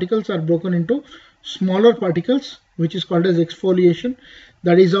bigger particles are broken into smaller particles, which is called as exfoliation.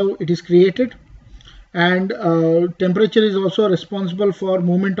 That is how it is created. And temperature is also responsible for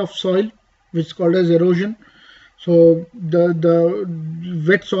movement of soil, which is called as erosion. So the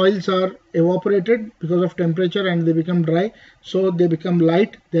wet soils are evaporated because of temperature and they become dry. So they become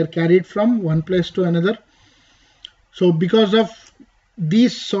light. They are carried from one place to another. So because of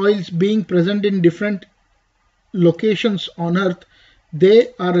these soils being present in different locations on earth, they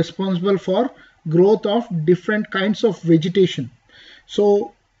are responsible for growth of different kinds of vegetation.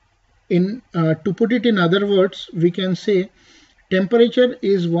 So to put it in other words, we can say temperature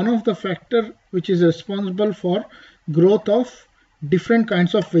is one of the factors which is responsible for growth of different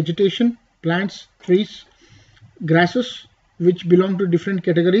kinds of vegetation, plants, trees, grasses, which belong to different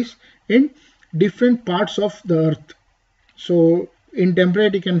categories in different parts of the earth. So in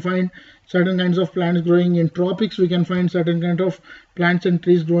temperate you can find certain kinds of plants growing. In tropics we can find certain kind of plants and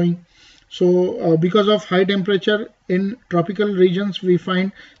trees growing. So because of high temperature in tropical regions we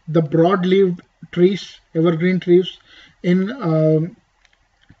find the broad-leaved trees, evergreen trees. In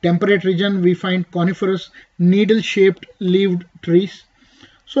temperate region we find coniferous needle-shaped leaved trees.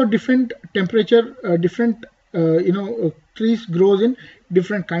 So different temperature, different trees grows in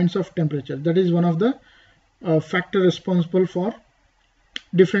different kinds of temperature. That is one of the factor responsible for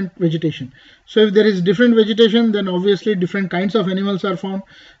different vegetation. So if there is different vegetation, then obviously different kinds of animals are found.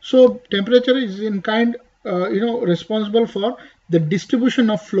 So temperature is in kind responsible for the distribution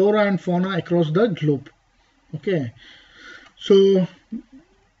of flora and fauna across the globe. Okay, so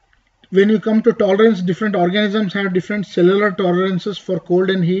when you come to tolerance, different organisms have different cellular tolerances for cold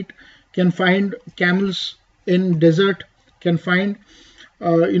and heat. Can find camels in desert, can find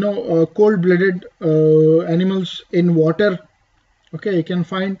cold-blooded animals in water. Okay, you can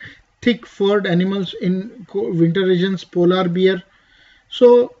find thick-furred animals in winter regions, polar bear.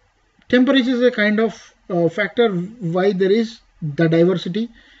 So temperature is a kind of factor why there is the diversity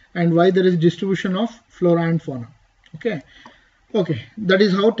and why there is distribution of flora and fauna. Okay, that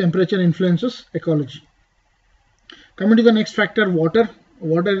is how temperature influences ecology. Coming to the next factor, water.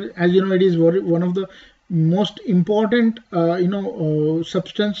 Water, as you know, it is one of the most important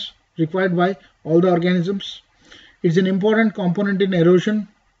substance required by all the organisms. It's an important component in erosion,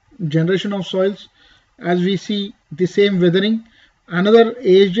 generation of soils. As we see the same weathering, another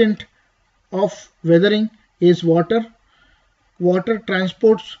agent of weathering is water. Water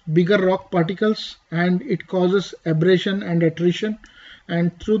transports bigger rock particles and it causes abrasion and attrition,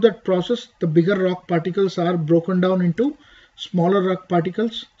 and through that process the bigger rock particles are broken down into smaller rock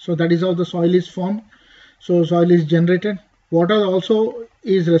particles. So that is how the soil is formed. So soil is generated. Water also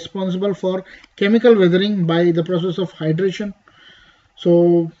is responsible for chemical weathering by the process of hydration.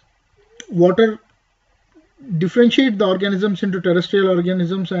 So water differentiate the organisms into terrestrial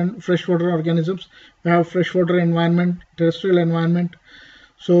organisms and freshwater organisms. We have freshwater environment, terrestrial environment.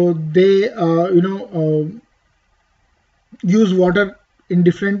 So they use water in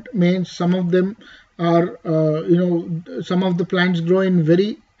different means. Some of them are some of the plants grow in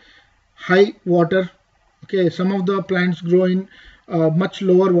very high water. Okay, some of the plants grow in much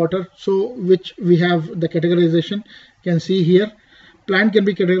lower water. So which we have the categorization. You can see here plant can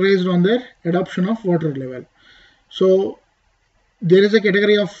be categorized on their adoption of water level. So there is a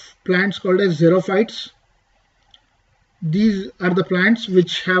category of plants called as xerophytes. These are the plants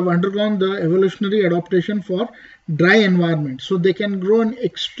which have undergone the evolutionary adaptation for dry environment. So they can grow in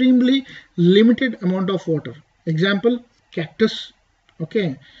extremely limited amount of water. Example, cactus.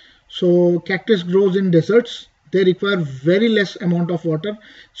 Okay, so cactus grows in deserts. They require very less amount of water.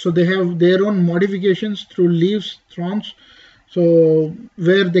 So they have their own modifications through leaves, thorns. So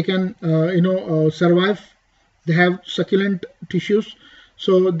where they can survive. They have succulent tissues,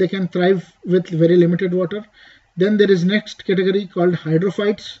 so they can thrive with very limited water. Then there is next category called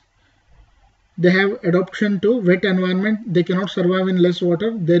hydrophytes. They have adaptation to wet environment. They cannot survive in less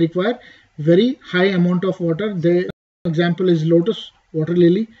water. They require very high amount of water. Their example is lotus, water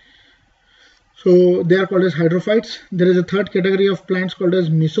lily. So they are called as hydrophytes. There is a third category of plants called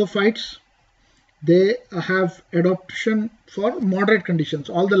as mesophytes. They have adaptation for moderate conditions.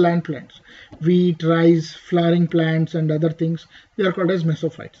 All the land plants, wheat, rice, flowering plants and other things, they are called as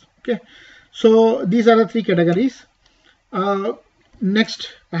mesophytes. Okay, so these are the three categories. Next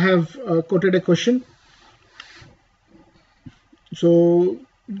I have quoted a question. So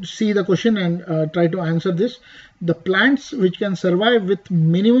see the question and try to answer this. The plants which can survive with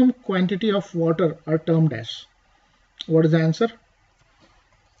minimum quantity of water are termed as. What is the answer?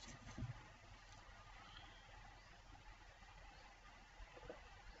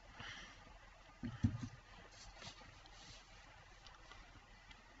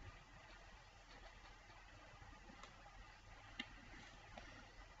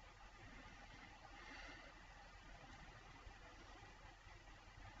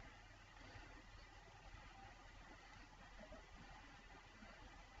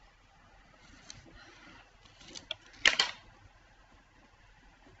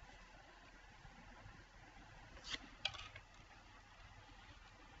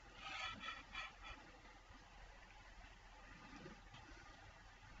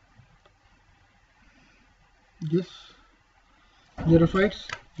 Yes,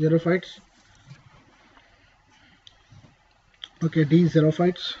 xerophytes. Okay, D,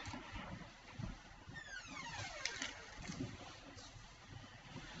 xerophytes.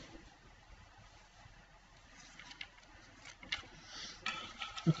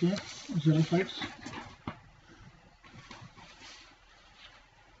 Okay, xerophytes.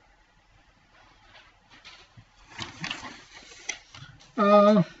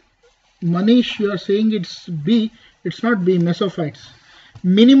 Manish, you are saying it's B. It's not B, mesophytes.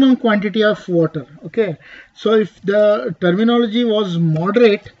 Minimum quantity of water. Okay, so if the terminology was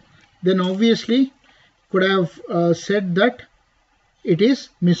moderate, then obviously could have said that it is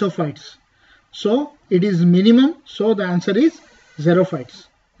mesophytes. So it is minimum, so the answer is xerophytes.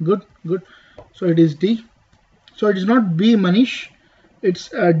 Good, good. So it is D. So it is not B, Manish, it's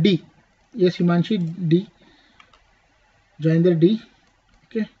D. Yes, Himanshi, D. Joinder, D.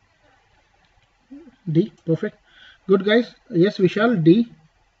 Okay, D, perfect. Good, guys. Yes, Vishal, D,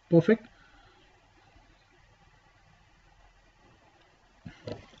 perfect.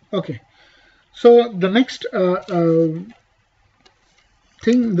 Okay, so the next the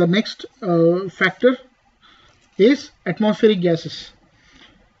next factor is atmospheric gases.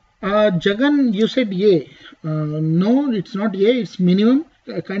 Jagan, you said A. No, it's not A, it's minimum.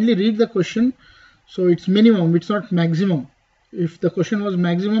 Kindly read the question. So it's minimum, it's not maximum. If the question was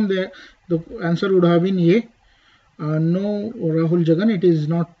maximum, the answer would have been A. No, Rahul Jagan, it is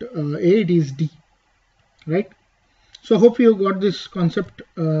not A, it is D. Right? So hope you got this concept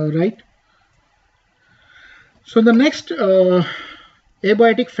right. So the next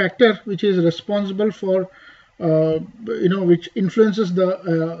abiotic factor which is responsible for which influences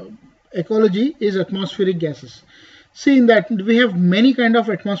the ecology is atmospheric gases. See, in that we have many kind of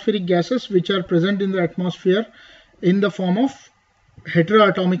atmospheric gases which are present in the atmosphere in the form of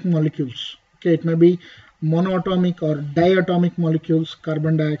heteroatomic molecules. Okay, it may be monoatomic or diatomic molecules,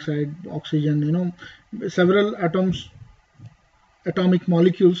 carbon dioxide, oxygen, several atomic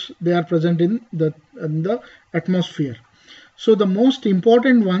molecules, they are present in the atmosphere. So the most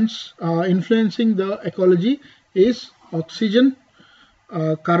important ones influencing the ecology is oxygen,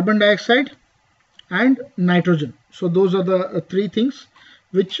 carbon dioxide and nitrogen. So those are the three things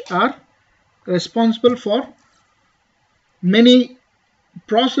which are responsible for many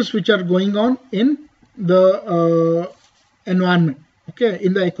processes which are going on in the environment, okay,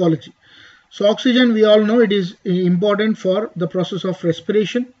 in the ecology. So oxygen, we all know it is important for the process of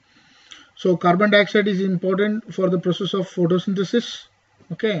respiration. So carbon dioxide is important for the process of photosynthesis,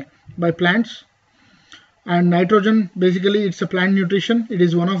 okay, by plants. And nitrogen, basically it's a plant nutrition. It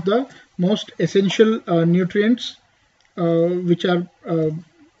is one of the most essential nutrients which are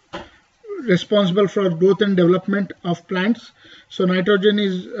responsible for growth and development of plants. So nitrogen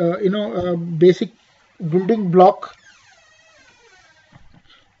is a basic building block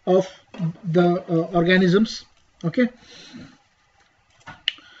of the organisms, okay,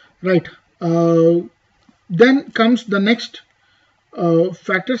 right. Then comes the next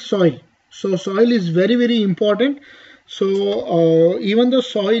factor, soil. So soil is very, very important. So even though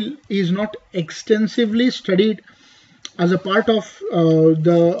soil is not extensively studied as a part of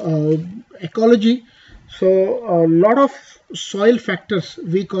the ecology, so a lot of soil factors,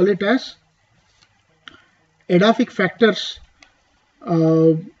 we call it as edaphic factors,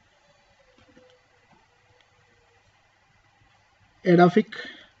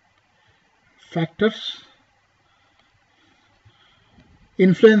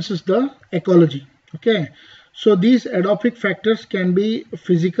 influences the ecology, okay. So these edaphic factors can be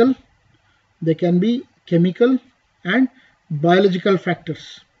physical, they can be chemical and biological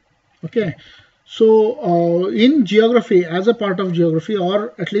factors, okay. So in geography, as a part of geography,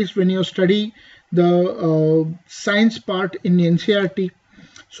 or at least when you study the science part in NCERT,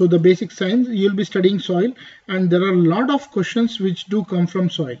 so the basic science, you'll be studying soil, and there are a lot of questions which do come from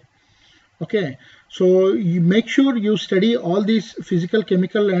soil, okay. So you make sure you study all these physical,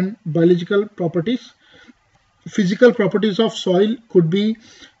 chemical and biological properties. Physical properties of soil could be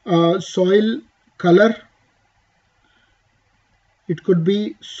soil color, it could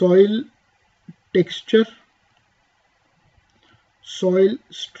be soil texture, soil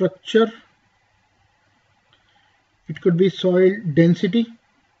structure, it could be soil density,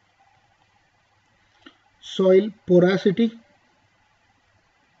 soil porosity,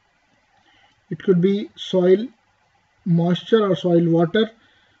 it could be soil moisture or soil water,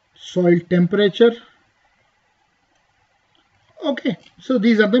 soil temperature, okay. So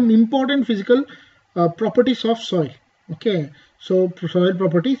these are the important physical properties of soil, okay. So soil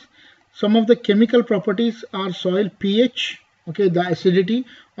properties. Some of the chemical properties are soil pH, okay, the acidity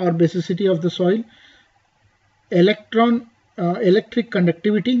or basicity of the soil, electric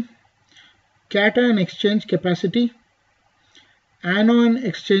conductivity, cation exchange capacity, anion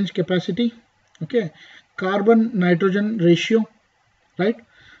exchange capacity, okay, carbon nitrogen ratio, right.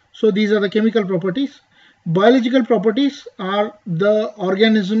 So these are the chemical properties. Biological properties are the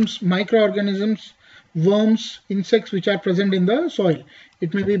organisms, microorganisms, worms, insects which are present in the soil.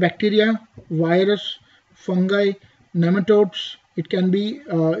 It may be bacteria, virus, fungi, nematodes. It can be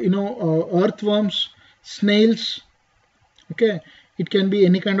earthworms, snails. Okay, it can be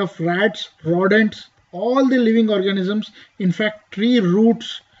any kind of rats, rodents, all the living organisms. In fact, tree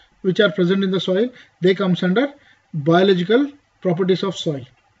roots which are present in the soil, they comes under biological properties of soil.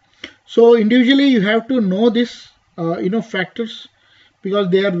 So individually you have to know this factors, because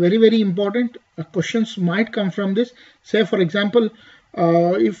they are very important. Questions might come from this. Say for example,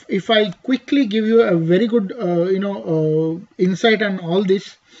 if I quickly give you a very good insight on all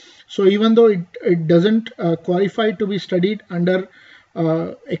this. So even though it doesn't qualify to be studied under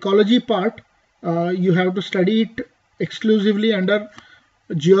ecology part, you have to study it exclusively under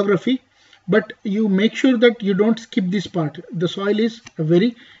geography, but you make sure that you don't skip this part. The soil is a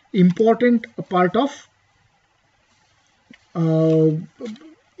very important part of civil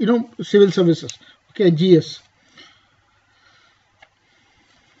services. Okay, GS.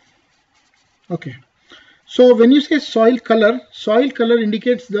 Okay, so when you say soil color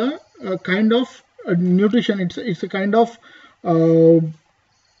indicates the kind of nutrition. It's a kind of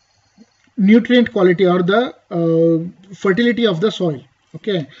nutrient quality or the fertility of the soil.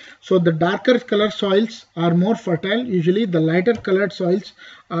 Okay, so the darker color soils are more fertile. Usually the lighter colored soils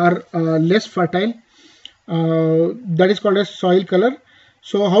are less fertile. That is called as soil color.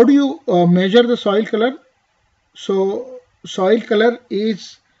 So how do you measure the soil color? So soil color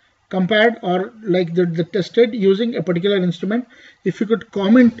is compared or like the tested using a particular instrument. If you could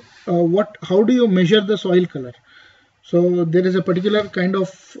comment how do you measure the soil color? So there is a particular kind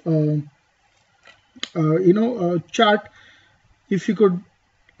of chart. If you could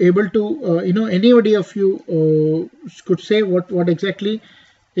able to anybody of you could say what exactly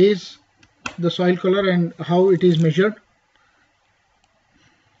is the soil color and how it is measured.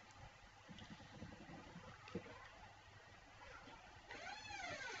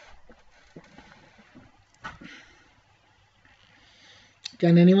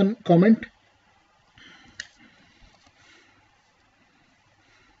 Can anyone comment?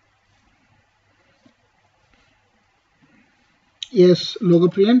 Yes,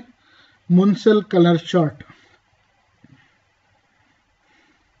 Logopriyan, Munsell color chart.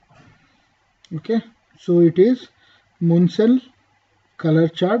 Okay, so it is Munsell color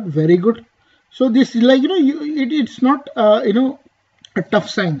chart. Very good. So this is like it's not a tough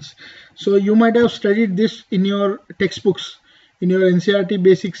science. So you might have studied this in your textbooks, in your NCERT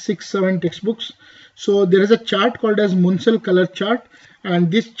basic 6-7 textbooks. So there is a chart called as Munsell color chart, and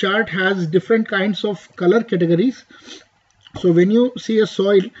this chart has different kinds of color categories. So when you see a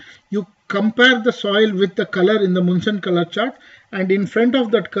soil, you compare the soil with the color in the Munsell color chart, and in front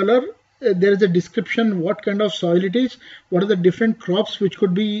of that color there is a description what kind of soil it is, what are the different crops which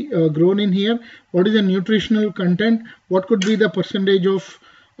could be grown in here, what is the nutritional content, what could be the percentage of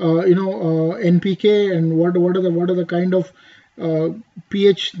NPK, and what are the kind of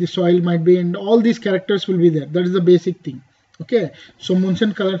pH the soil might be, and all these characters will be there. That is the basic thing. Okay, so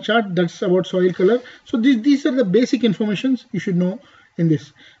Munsell color chart, that's about soil color. So these are the basic informations you should know in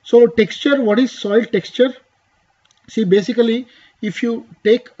this. So texture, what is soil texture? See, basically if you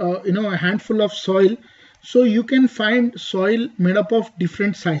take a handful of soil, so you can find soil made up of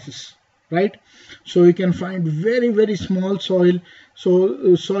different sizes, right? So you can find very small soil,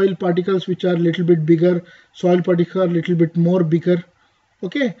 so soil particles which are little bit bigger, soil particles are little bit more bigger.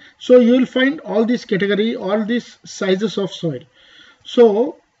 Okay, so you will find all these category, all these sizes of soil.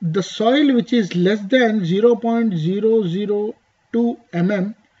 So the soil which is less than 0.002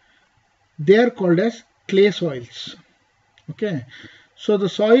 mm, they are called as clay soils. Okay, so the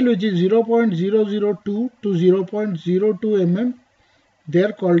soil which is 0.002 to 0.02 mm, they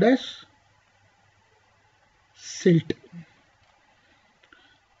are called as silt.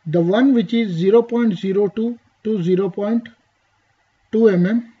 The one which is 0.02 to 0.2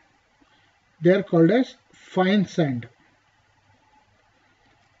 mm, they are called as fine sand.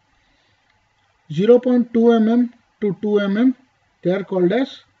 0.2 mm to 2 mm, they are called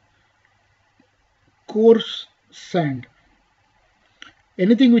as coarse sand.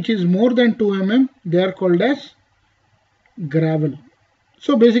 Anything which is more than 2 mm, they are called as gravel.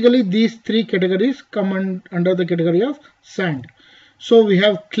 So basically these three categories come under the category of sand. So we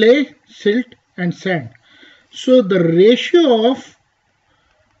have clay, silt and sand. So the ratio of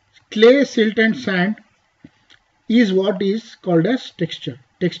clay, silt and sand is what is called as texture.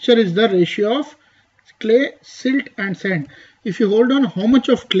 Texture is the ratio of clay, silt and sand. If you hold on, how much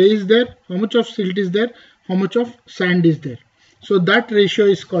of clay is there, how much of silt is there, how much of sand is there. So that ratio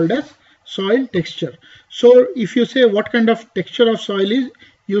is called as soil texture. So if you say what kind of texture of soil is,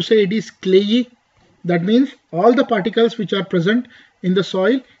 you say it is clayey. That means all the particles which are present in the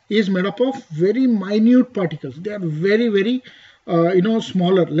soil is made up of very minute particles. They are very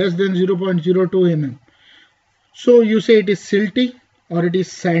smaller, less than 0.02 mm. So you say it is silty or it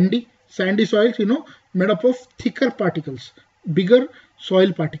is sandy. Sandy soils, made up of thicker particles, bigger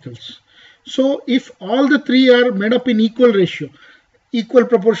soil particles. So if all the three are made up in equal ratio, equal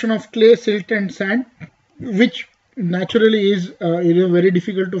proportion of clay, silt and sand, which naturally is very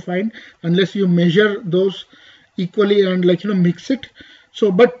difficult to find unless you measure those equally and mix it.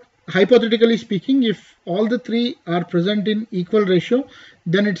 So but hypothetically speaking, if all the three are present in equal ratio,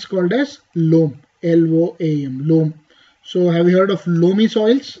 then it's called as loam. L-O-A-M, loam. So have you heard of loamy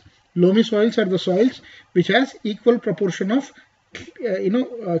soils? Loamy soils are the soils which has equal proportion of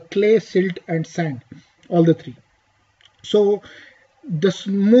clay, silt and sand, all the three. So the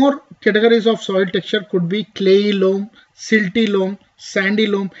more categories of soil texture could be clayey loam, silty loam, sandy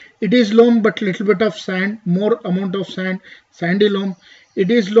loam. It is loam but little bit of sand, more amount of sand. Sandy loam. It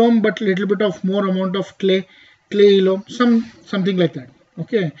is loam but little bit of more amount of clay, clayey loam, something like that.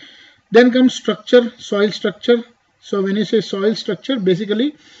 Okay. Then comes structure, soil structure. So when you say soil structure,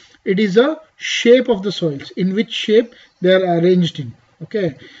 basically it is a shape of the soils, in which shape they are arranged in.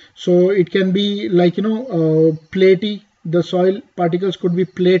 Okay. So it can be like platey. The soil particles could be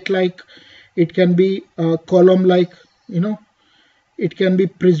plate-like. It can be column-like. It can be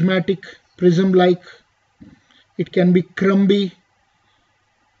prismatic, prism-like. It can be crumbly.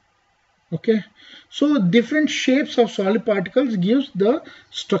 Okay. So different shapes of soil particles gives the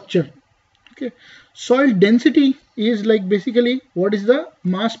structure. Okay. Soil density is like basically what is the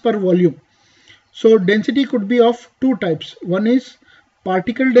mass per volume. So density could be of two types. One is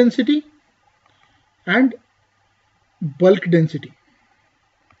particle density and bulk density,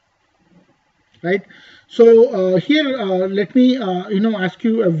 right? So here let me ask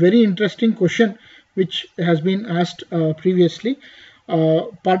you a very interesting question which has been asked previously.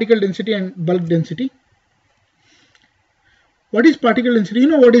 Particle density and bulk density. What is particle density? You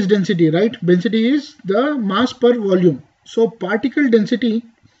know what is density, right? Density is the mass per volume. So particle density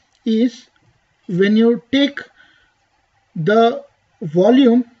is when you take the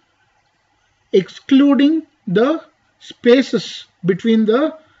volume excluding the spaces between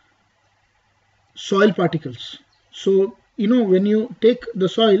the soil particles. So when you take the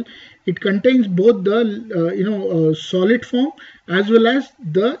soil, it contains both the solid form as well as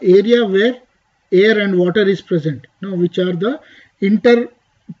the area where air and water is present, which are the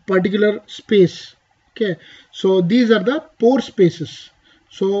interparticular space. Okay, so these are the pore spaces.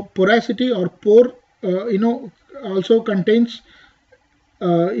 So porosity or pore also contains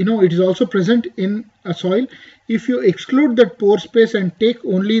it is also present in a soil. If you exclude that pore space and take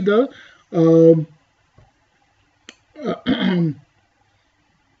only the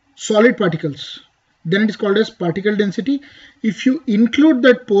solid particles, then it is called as particle density. If you include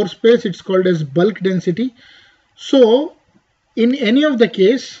that pore space, it's called as bulk density. So in any of the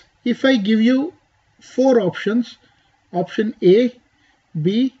case, if I give you four options, option A,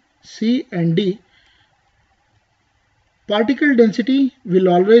 B, C and D, particle density will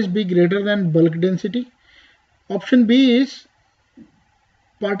always be greater than bulk density. Option B is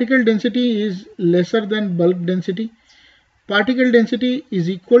particle density is lesser than bulk density. Particle density is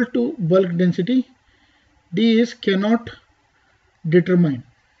equal to bulk density. D is cannot determine.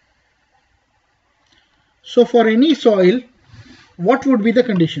 So for any soil, what would be the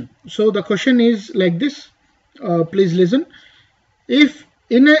condition? So the question is like this. Please listen. If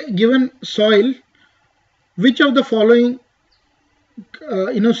in a given soil, which of the following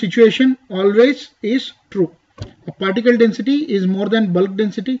situation always is true? A particle density is more than bulk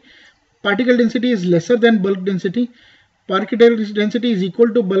density. Particle density is lesser than bulk density. Particle density is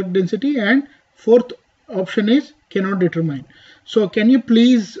equal to bulk density, and fourth option is cannot determine. So can you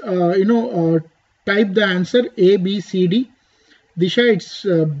please type the answer A, B, C, D. Disha, it's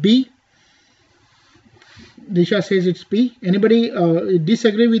B. Disha says it's B. Anybody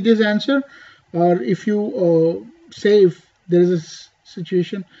disagree with this answer, or if you say if there is a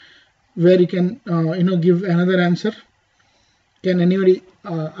situation where you can give another answer, can anybody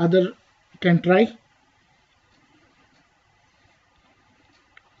other can try?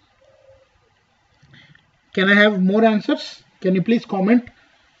 Can I have more answers? Can you please comment?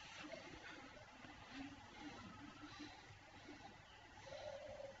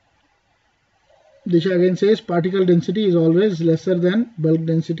 Disha again says particle density is always lesser than bulk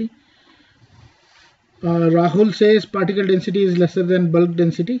density. Rahul says particle density is lesser than bulk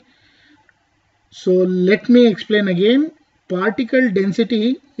density. So let me explain again. Particle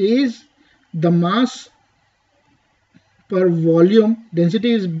density is the mass per volume,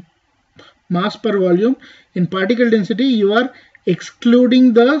 density is mass per volume. In particle density, you are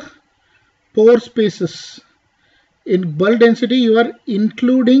excluding the pore spaces. In bulk density, you are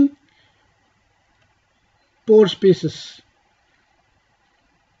including pore spaces.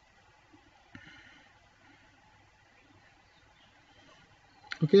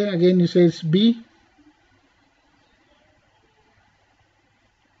 Okay, again you say it's B.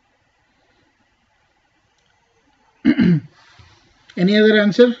 Any other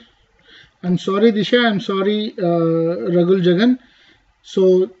answer? I'm sorry Disha, I'm sorry Ragul Jagan.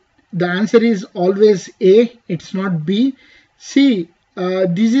 So the answer is always A, it's not B. C,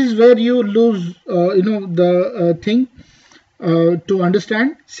 this is where you lose the thing to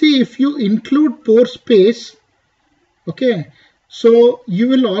understand. See, if you include pore space, okay, so you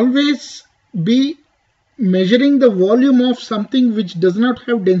will always be measuring the volume of something which does not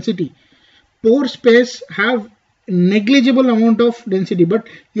have density. Pore space have negligible amount of density, but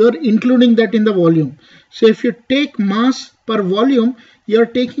you are including that in the volume. So if you take mass per volume, you are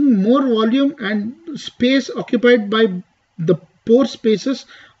taking more volume, and space occupied by the pore spaces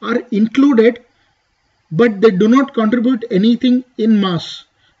are included, but they do not contribute anything in mass.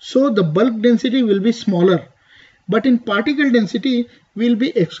 So the bulk density will be smaller. But in particle density, we will be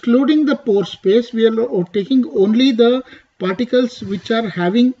excluding the pore space. We are taking only the particles which are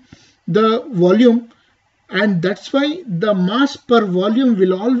having the volume, and that's why the mass per volume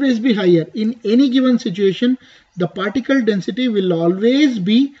will always be higher. In any given situation, the particle density will always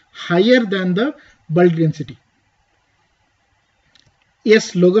be higher than the bulk density.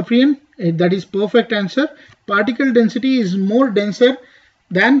 Yes, Logoprian, that is perfect answer. Particle density is more denser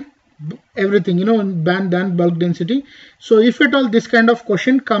than everything, than bulk density. So if at all this kind of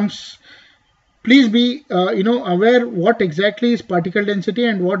question comes, please be aware what exactly is particle density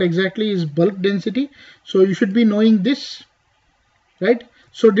and what exactly is bulk density. So you should be knowing this, right?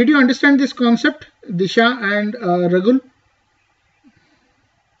 So did you understand this concept, Disha and Ragul?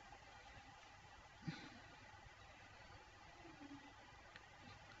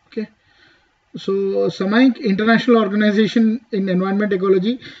 Okay. So Samayik International Organization in Environment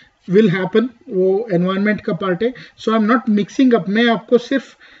Ecology will happen, वो environment का part है. So I'm not mixing up, मैं आपको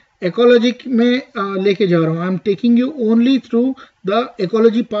सिर्फ ecology में लेके जा रहा हूँ. I'm taking you only through the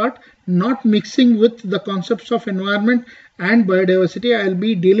ecology part, not mixing with the concepts of environment and biodiversity. I'll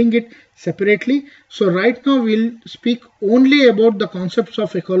be dealing it separately. So right now we'll speak only about the concepts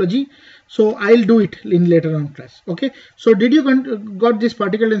of ecology. So I'll do it in later on class. Okay. So did you got this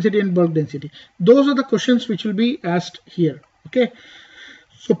particle density and bulk density? Those are the questions which will be asked here. Okay.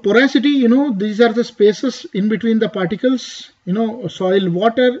 So porosity, these are the spaces in between the particles, soil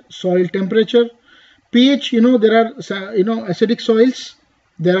water, soil temperature. pH, there are, acidic soils,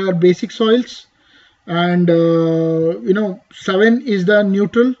 there are basic soils, and, 7 is the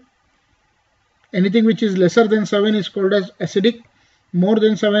neutral. Anything which is lesser than 7 is called as acidic. More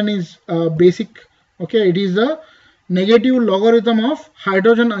than 7 is basic. Okay, it is the negative logarithm of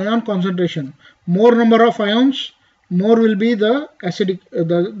hydrogen ion concentration. More number of ions, more will be the acidic,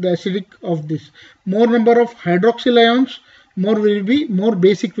 the acidic of this. More number of hydroxyl ions, more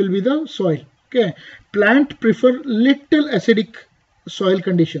basic will be the soil. Okay, plant prefer little acidic soil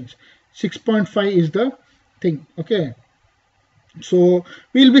conditions. 6.5 is the thing. Okay. So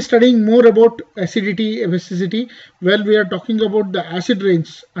we'll be studying more about acidity, basicity, while we are talking about the acid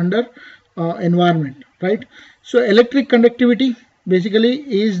rains under environment, right? So electric conductivity basically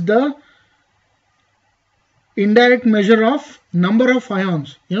is the indirect measure of number of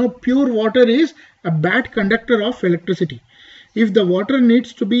ions. Pure water is a bad conductor of electricity. If the water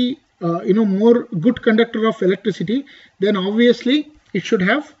needs to be more good conductor of electricity, then obviously it should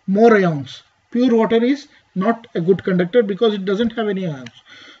have more ions. Pure water is not a good conductor because it doesn't have any ions.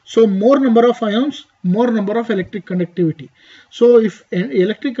 So more number of ions, more number of electric conductivity. So if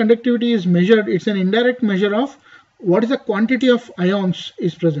electric conductivity is measured, it's an indirect measure of what is the quantity of ions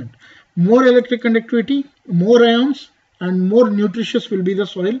is present. More electric conductivity, more ions, and more nutritious will be the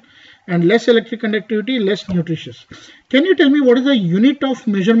soil, and less electric conductivity, less nutritious. Can you tell me what is the unit of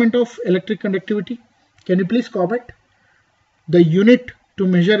measurement of electric conductivity? Can you please comment the unit to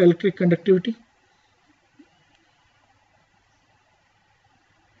measure electric conductivity?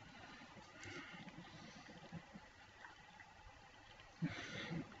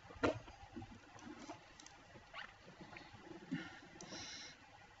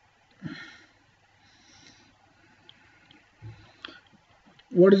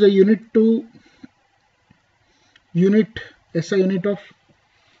 What is the SI unit of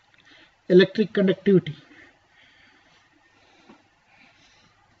electric conductivity?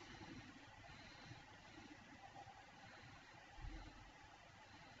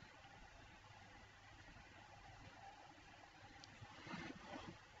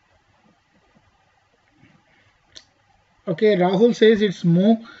 Okay, Rahul says it's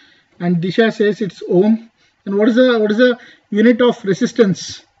mho, and Disha says it's ohm. And what is the unit of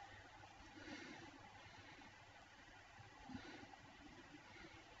resistance?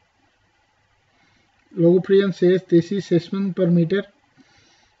 Logopriyan says this is Sesman per meter.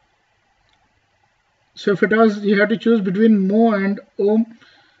 So if it was, you have to choose between mho and ohm,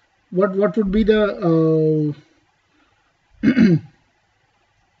 what would be the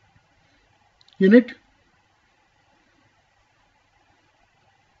unit?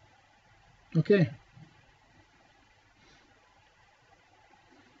 Okay.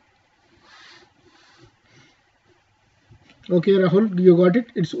 Okay, Rahul, you got it.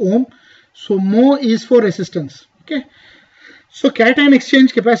 It's ohm. So mho is for resistance. Okay. So cation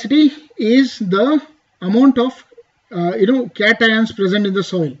exchange capacity is the amount of cations present in the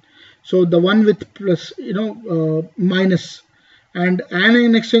soil. So the one with plus minus, and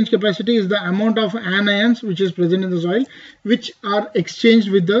anion exchange capacity is the amount of anions which is present in the soil which are exchanged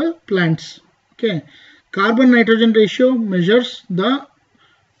with the plants. Okay. Carbon nitrogen ratio measures the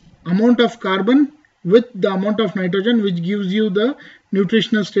amount of carbon with the amount of nitrogen, which gives you the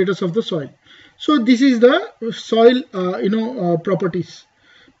nutritional status of the soil. So this is the soil properties.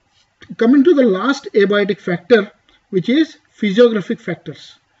 Coming to the last abiotic factor, which is physiographic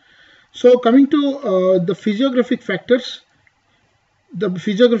factors. So coming to the physiographic factors,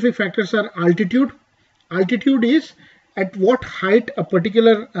 are altitude. Altitude is at what height a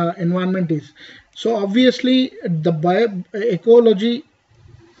particular environment is. So obviously the ecology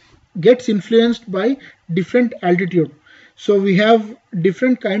gets influenced by different altitude. So we have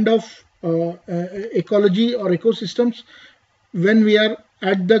different kind of ecology or ecosystems when we are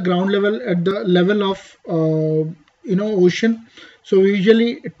at the ground level, at the level of ocean. So we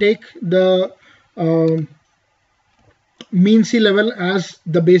usually take the mean sea level as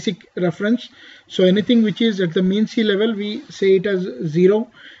the basic reference. So anything which is at the mean sea level, we say it as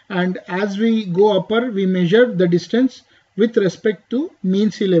 0, and as we go upper, we measure the distance with respect to mean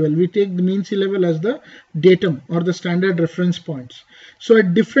sea level. We take the mean sea level as the datum or the standard reference points. So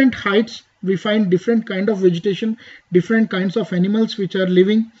at different heights, we find different kind of vegetation, different kinds of animals which are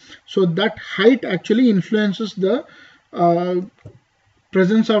living. So that height actually influences the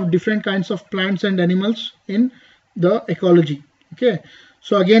presence of different kinds of plants and animals in the ecology. Okay.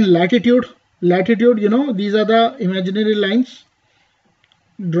 So again, latitude, these are the imaginary lines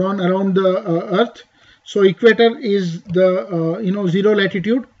drawn around the earth. So equator is the 0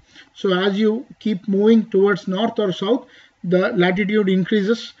 latitude. So as you keep moving towards north or south, the latitude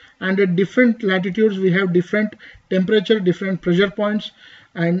increases, and at different latitudes we have different temperature, different pressure points,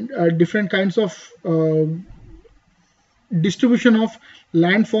 and different kinds of distribution of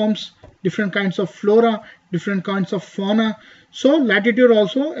landforms, different kinds of flora, different kinds of fauna. So latitude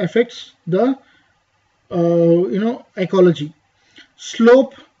also affects the ecology.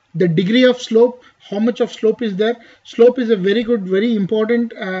 Slope, the degree of slope, how much of slope is there. Slope is a very good, very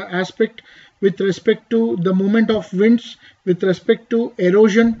important aspect with respect to the movement of winds, with respect to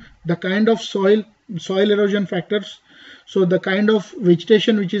erosion, the kind of soil erosion factors, so the kind of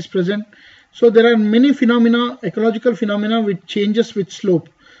vegetation which is present. So there are many phenomena, ecological phenomena, which changes with slope.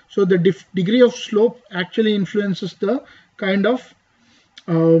 So the degree of slope actually influences the kind of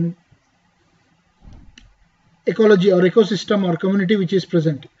ecology or ecosystem or community which is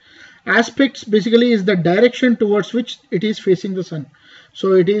present. Aspects basically is the direction towards which it is facing the sun.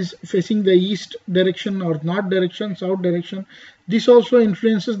 So it is facing the east direction or north direction, south direction. This also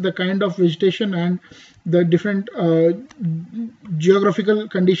influences the kind of vegetation and the different geographical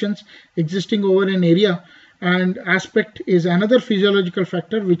conditions existing over an area. And aspect is another physiological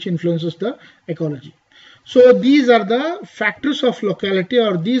factor which influences the ecology. So these are the factors of locality,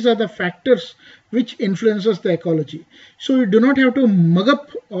 or these are the factors which influences the ecology. So you do not have to mug up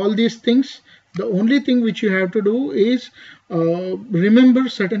all these things. The only thing which you have to do is remember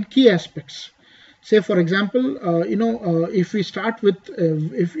certain key aspects. Say for example, if we start with,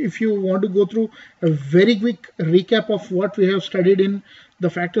 if you want to go through a very quick recap of what we have studied in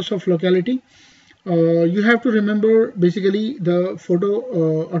the factors of locality, you have to remember basically the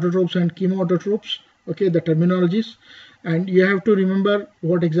photoautotropes and chemoautotropes, okay, the terminologies, and you have to remember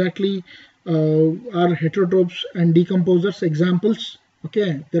what exactly are heterotrophs and decomposers examples.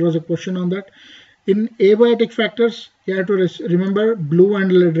 Okay, there was a question on that. In abiotic factors, you have to remember blue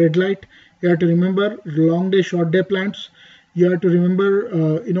and red light. You have to remember long day, short day plants. You have to remember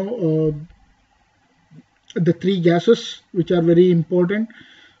the three gases which are very important.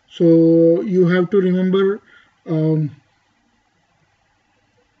 So you have to remember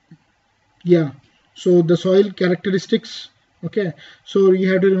so the soil characteristics, Okay, so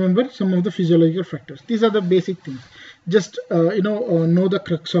you have to remember some of the physiological factors. These are the basic things. Just know the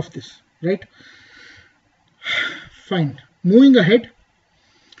crux of this, right? Fine. Moving ahead.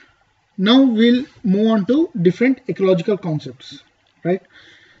 Now we'll move on to different ecological concepts, right?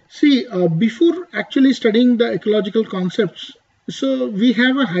 See, before actually studying the ecological concepts, so we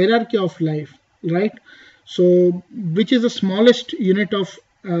have a hierarchy of life, right? So, which is the smallest unit of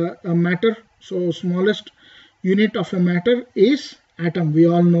a matter? So, smallest unit of a matter is atom. We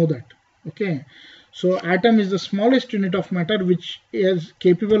all know that. Okay. So, atom is the smallest unit of matter which is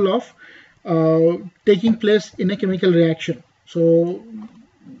capable of taking place in a chemical reaction. So,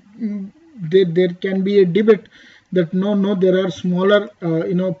 there can be a debate that no there are smaller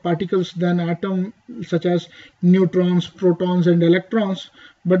particles than atom, such as neutrons, protons and electrons,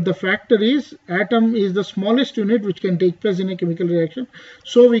 but the factor is atom is the smallest unit which can take place in a chemical reaction,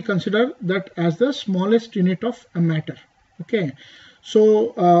 so we consider that as the smallest unit of a matter. Okay,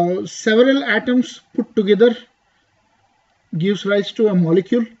 so several atoms put together gives rise to a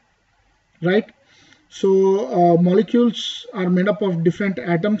molecule, right? So molecules are made up of different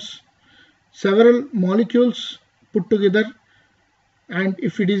atoms. Several molecules put together, and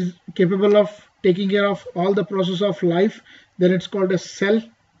if it is capable of taking care of all the process of life, then it's called a cell.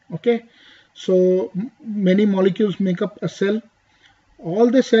 Okay, so many molecules make up a cell. All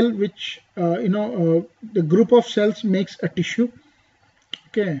the cell which the group of cells makes a tissue.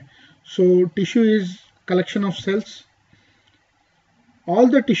 Okay, so tissue is collection of cells. All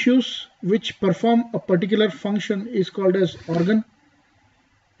the tissues which perform a particular function is called as organ.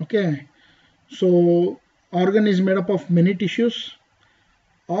 Okay, so organ is made up of many tissues.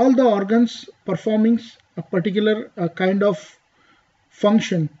 All the organs performing a particular kind of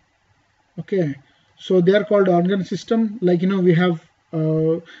function. Okay, so they are called organ system. Like we have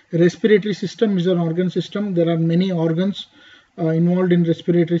respiratory system is an organ system. There are many organs involved in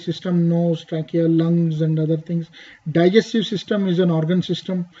respiratory system: nose, trachea, lungs and other things. Digestive system is an organ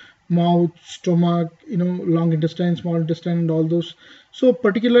system: mouth, stomach, long intestine, small intestine and all those. So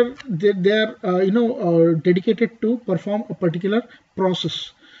particular they are dedicated to perform a particular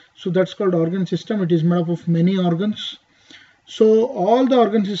process. So that's called organ system. It is made up of many organs. So all the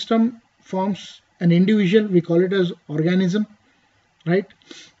organ system forms an individual. We call it as organism, right?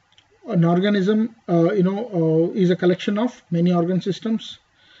 An organism is a collection of many organ systems.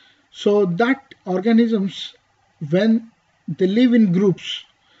 So that organisms, when they live in groups,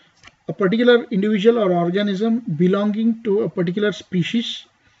 a particular individual or organism belonging to a particular species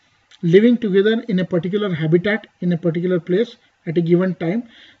living together in a particular habitat in a particular place at a given time,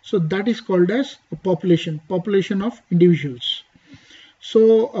 so that is called as a population of individuals.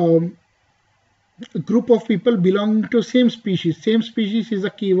 So a group of people belonging to same species is a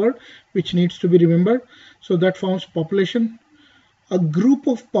keyword which needs to be remembered. So that forms population. A group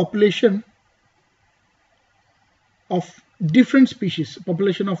of population of different species,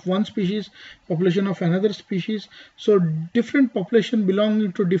 population of one species, population of another species. So different population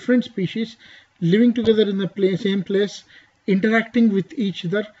belonging to different species living together in the same place, interacting with each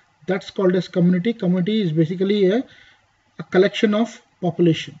other, that's called as community. Community is basically a collection of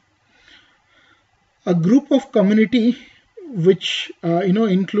population. A group of community which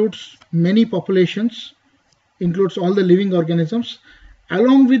includes many populations, includes all the living organisms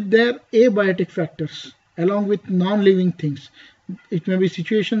along with their abiotic factors, along with non-living things. It may be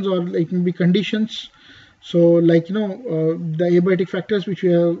situations or it may be conditions. So like the abiotic factors which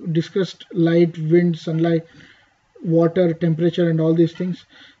we have discussed: light, wind, sunlight, water, temperature and all these things.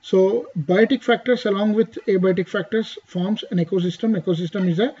 So biotic factors along with abiotic factors forms an ecosystem. Ecosystem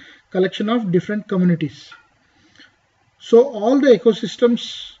is a collection of different communities. So all the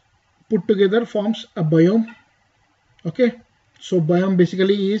ecosystems put together forms a biome. Okay, so biome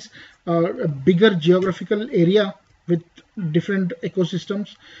basically is a bigger geographical area with different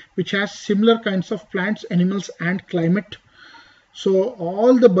ecosystems which has similar kinds of plants, animals and climate. So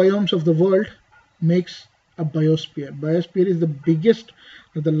all the biomes of the world makes a biosphere. Biosphere is the biggest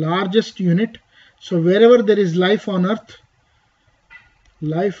or the largest unit. So wherever there is life on earth,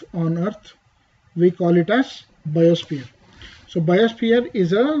 we call it as biosphere. So biosphere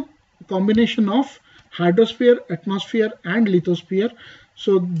is a combination of hydrosphere, atmosphere and lithosphere.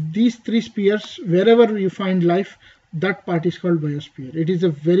 So these three spheres, wherever you find life, that part is called biosphere. It is a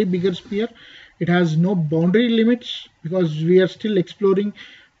very bigger sphere. It has no boundary limits because we are still exploring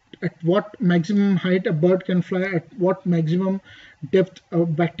at what maximum height a bird can fly, at what maximum depth a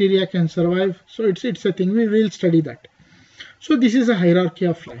bacteria can survive. So it's a thing, we will study that. So this is a hierarchy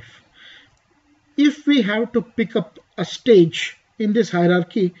of life. If we have to pick up a stage in this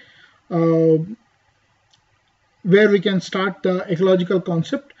hierarchy, where we can start the ecological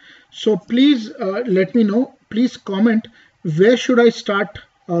concept. So please let me know, please comment where should I start,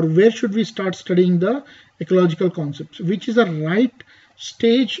 or where should we start studying the ecological concepts, which is the right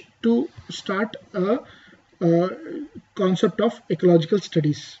stage to start a concept of ecological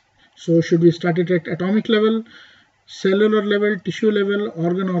studies. So should we start it at atomic level, cellular level, tissue level,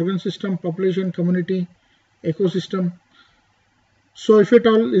 organ system, population, community, ecosystem? So if it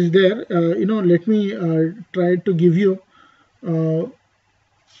all is there, let me try to give you.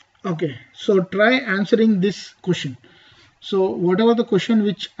 Okay, so try answering this question. So whatever the question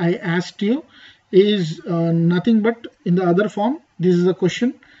which I asked you is nothing but in the other form. This is the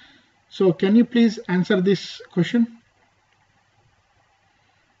question. So can you please answer this question?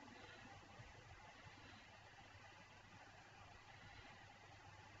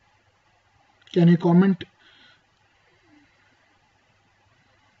 Can you comment?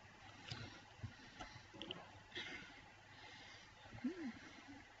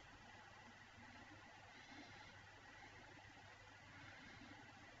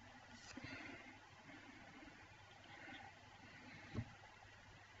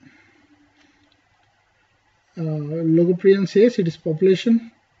 Logoprian says it is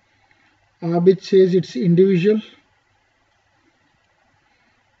population. Abid says it's individual.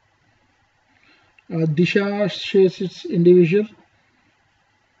 Disha says it's individual.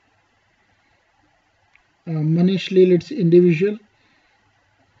 Manish Leel, it's individual.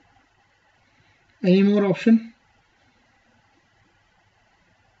 Any more option?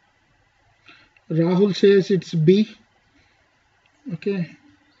 Rahul says it's B. Okay.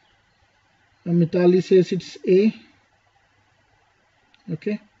 Mitali says it's A.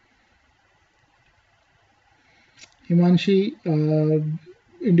 Okay. Himanshi,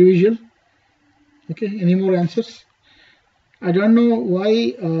 individual. Okay. Any more answers? I don't know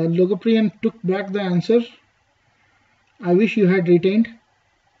why Logoprian took back the answer. I wish you had retained.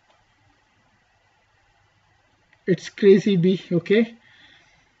 It's crazy B. Okay.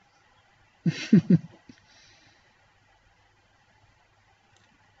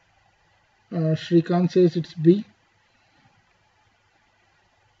 Shrikant says it's B.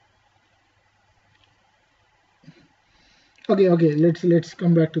 Okay, let's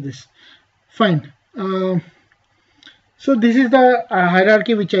come back to this. Fine. So this is the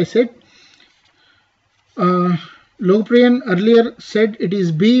hierarchy which I said. Logoprian earlier said it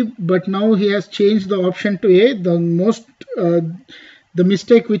is B, but now he has changed the option to A. The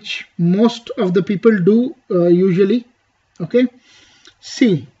mistake which most of the people do usually. Okay.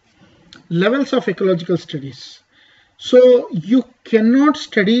 C. Levels of ecological studies. So you cannot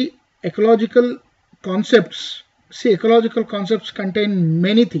study ecological concepts. See, ecological concepts contain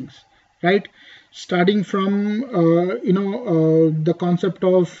many things, right? Starting from the concept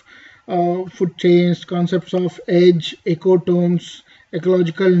of food chains, concepts of edge, ecotones,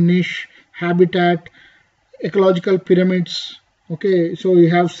 ecological niche, habitat, ecological pyramids. Okay, so you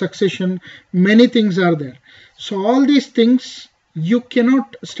have succession, many things are there. So all these things you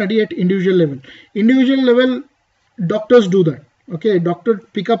cannot study at individual level. Individual level, doctors do that. Okay, doctor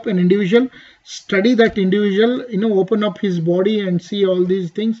pick up an individual, study that individual, open up his body and see all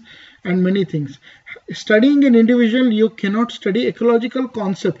these things and many things. Studying an individual, you cannot study ecological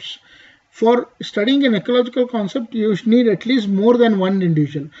concepts. For studying an ecological concept, you need at least more than one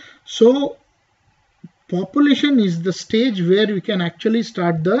individual. So population is the stage where we can actually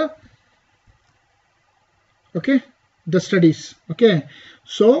start the studies. Okay,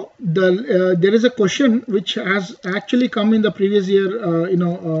 so there is a question which has actually come in the previous year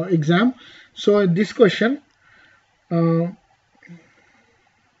exam. So this question,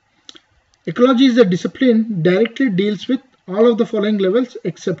 ecology is a discipline directly deals with all of the following levels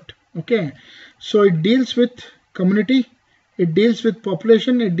except. Okay, so it deals with community, it deals with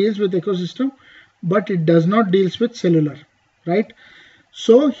population, it deals with ecosystem, but it does not deals with cellular, right?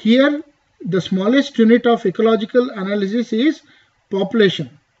 So here the smallest unit of ecological analysis is population.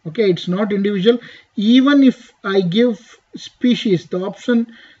 Okay, it's not individual. Even if I give species, the option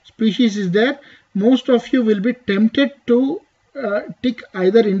species is there, most of you will be tempted to tick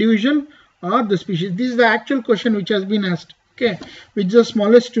either individual or the species. This is the actual question which has been asked. Okay, which is the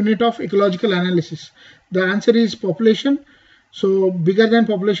smallest unit of ecological analysis? The answer is population. So bigger than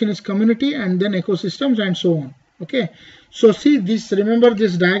population is community, and then ecosystems, and so on. Okay, so see this, remember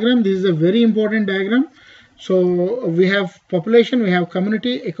this diagram. This is a very important diagram. So we have population, we have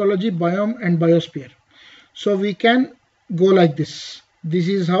community, ecology, biome, and biosphere. So we can go like this. This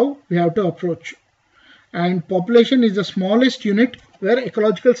is how we have to approach. and population is the smallest unit where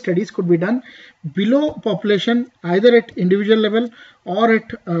ecological studies could be done. Below population, either at individual level or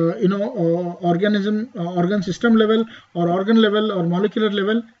at organ system level or organ level or molecular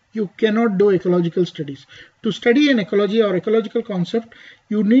level, you cannot do ecological studies. To study an ecology or ecological concept,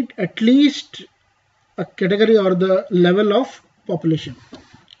 you need at least a category or the level of population.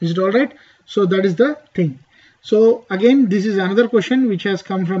 Is it all right? So that is the thing. So again, this is another question which has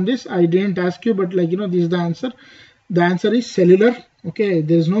come from this. I didn't ask you, but this is the answer. The answer is cellular. Okay,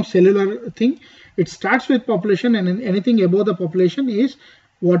 there is no cellular thing. It starts with population, and anything above the population is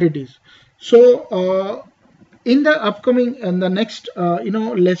what it is. So in the upcoming and the next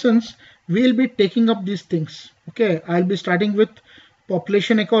lessons, we will be taking up these things. Okay, I'll be starting with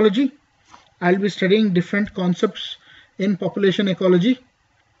population ecology. I'll be studying different concepts in population ecology,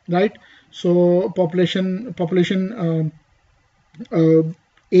 right? So population,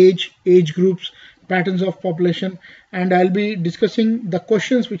 age groups, patterns of population, and I'll be discussing the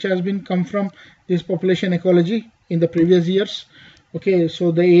questions which has been come from this population ecology in the previous years. Okay,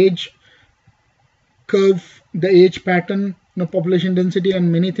 so the age curve, the age pattern, population density,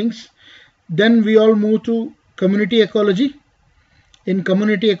 and many things. Then we all move to community ecology. In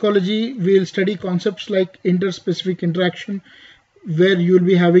community ecology, we will study concepts like interspecific interaction, where you will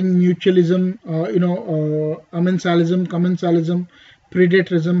be having mutualism, amensalism, commensalism,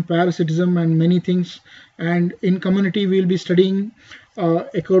 predatorism, parasitism, and many things. And in community, we will be studying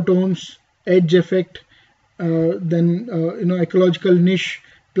ecotones, edge effect, then ecological niche,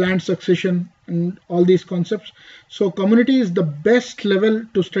 plant succession, and all these concepts. So community is the best level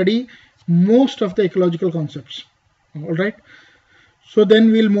to study most of the ecological concepts. All right. So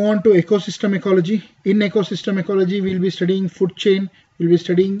then we'll move on to ecosystem ecology. In ecosystem ecology, we'll be studying food chain, we'll be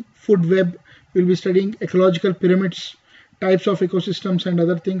studying food web, we'll be studying ecological pyramids, types of ecosystems, and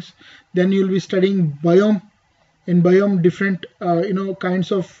other things. Then you'll be studying biome. In biome, different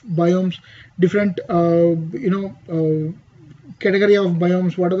kinds of biomes, different category of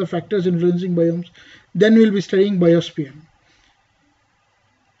biomes. What are the factors influencing biomes? Then we'll be studying biosphere.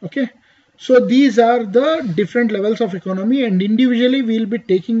 Okay. So these are the different levels of economy, and individually we will be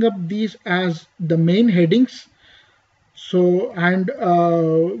taking up these as the main headings. So, and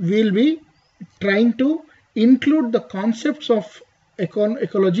we will be trying to include the concepts of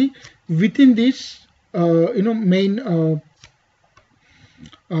ecology within this main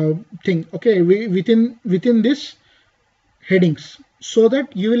thing. Okay, within this headings, so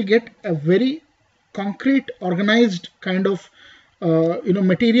that you will get a very concrete, organized kind of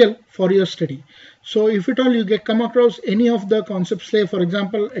material for your study. So if at all you come across any of the concepts, say for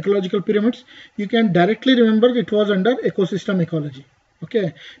example ecological pyramids, you can directly remember it was under ecosystem ecology.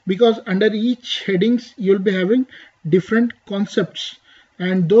 Okay, because under each headings you will be having different concepts,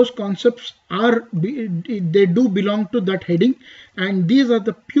 and those concepts they do belong to that heading, and these are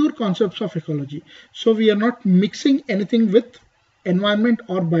the pure concepts of ecology. So we are not mixing anything with environment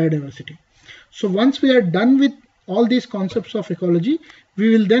or biodiversity. So once we are done with all these concepts of ecology, we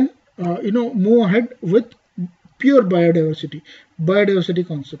will then move ahead with pure biodiversity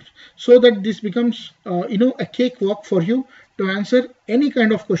concepts, so that this becomes a cakewalk for you to answer any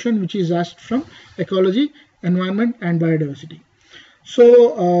kind of question which is asked from ecology, environment, and biodiversity.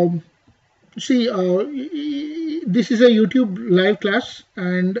 So see, this is a YouTube live class,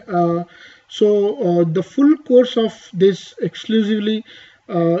 and the full course of this exclusively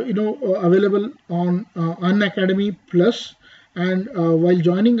available on Unacademy Plus. And while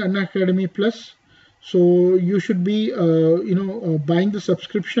joining Unacademy Plus, so you should be buying the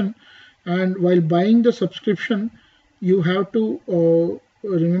subscription, and while buying the subscription you have to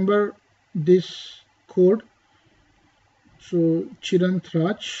remember this code. So Chiranth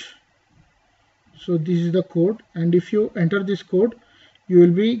Raj, so this is the code, and if you enter this code you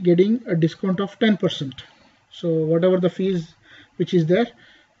will be getting a discount of 10%. So whatever the fees which is there,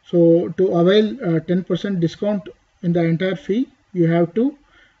 so to avail 10% discount in the entire fee, you have to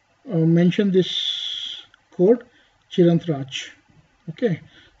mention this code Chiranth Raj. Okay,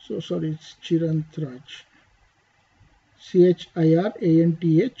 so sorry, it's Chiranth Raj, CHIRANTH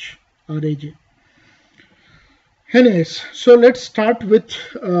RAJ. Anyways, so let's start with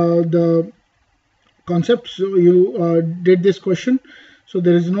the concepts. So you did this question, so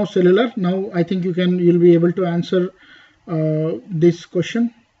there is no cellular. Now I think you'll be able to answer this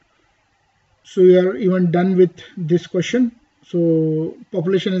question. So we are even done with this question. So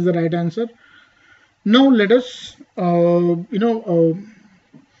population is the right answer. Now let us move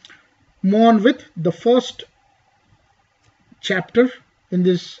on with the first chapter in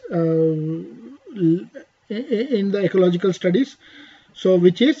this in the ecological studies, so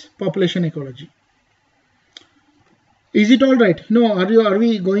which is population ecology. Is it all right? No, are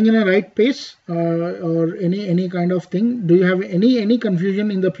we going in a right pace, or any kind of thing? Do you have any confusion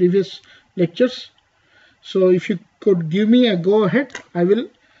in the previous lectures? So if you could give me a go ahead,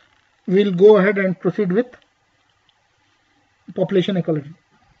 we'll go ahead and proceed with population ecology.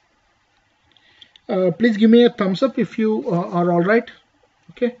 Please give me a thumbs up if you are all right.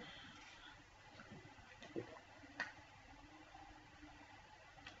 Okay.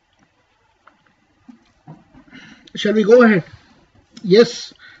 Shall we go ahead?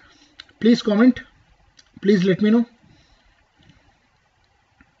 Yes. Please comment. Please let me know.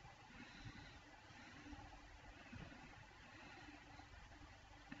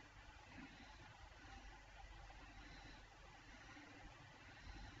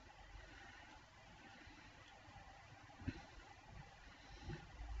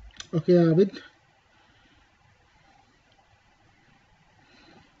 Okay, Abid.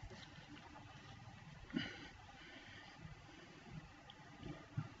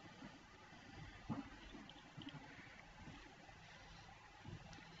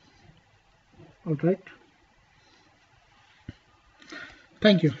 All right.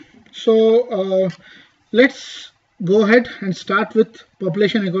 Thank you. So let's go ahead and start with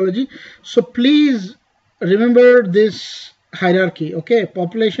population ecology. So please remember this hierarchy. Okay,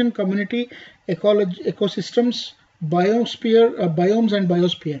 population, community, ecology, ecosystems, biosphere, biomes, and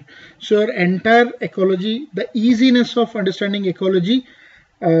biosphere. So your entire ecology, the easiness of understanding ecology.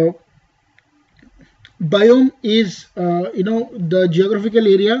 Biome is the geographical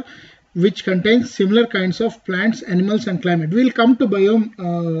area which contains similar kinds of plants, animals, and climate. We will come to biome,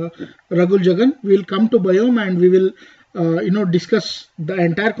 Ragul Jagan. We will come to biome and we will discuss the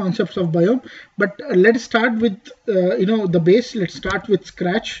entire concepts of biome. But let's start with the base. Let's start with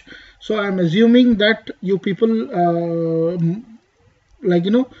scratch. So I'm assuming that you people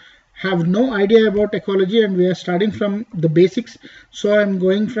have no idea about ecology, and we are starting from the basics. So I'm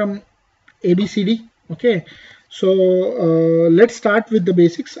going from ABCD. Okay, so let's start with the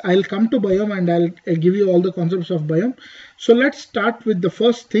basics. I'll come to biome and I'll give you all the concepts of biome. So let's start with the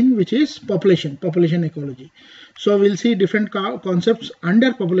first thing, which is population ecology. So we'll see different concepts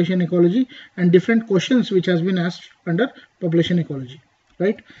under population ecology and different questions which has been asked under population ecology,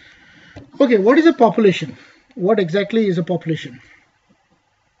 right? Okay, what is a population? What exactly is a population?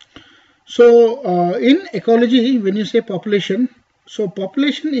 So in ecology, when you say population, so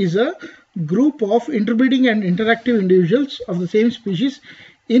population is a group of interbreeding and interactive individuals of the same species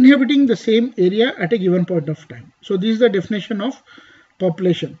inhabiting the same area at a given point of time. So this is the definition of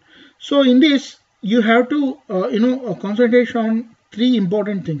population. So in this, you have to concentrate on three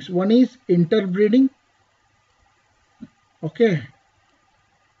important things. One is interbreeding. Okay.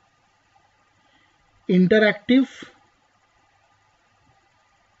 Interactive,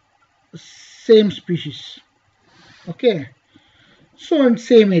 same species. Okay. So in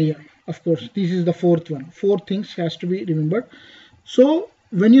same area. Of course, this is the fourth one. Four things has to be remembered. So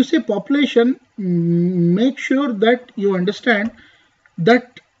when you say population, make sure that you understand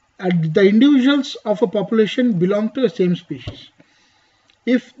that the individuals of a population belong to the same species.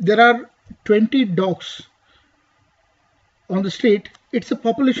 If there are 20 dogs on the street, it's a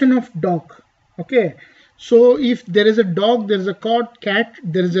population of dog. Okay. So if there is a dog, there is a cat,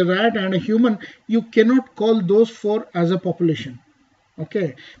 there is a rat and a human, you cannot call those four as a population.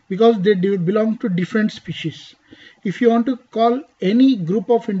 Okay, because they belong to different species. If you want to call any group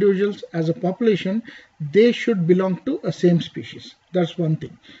of individuals as a population, they should belong to a same species. That's one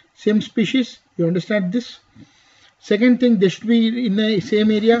thing. Same species, you understand this? Second thing, they should be in the same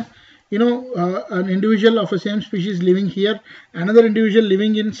area. An individual of a same species living here, another individual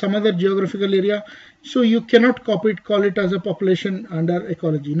living in some other geographical area. So you cannot call it as a population under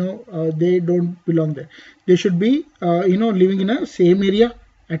ecology. They don't belong there. They should be, living in a same area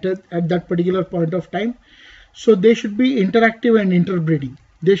at that particular point of time. So they should be interactive and interbreeding.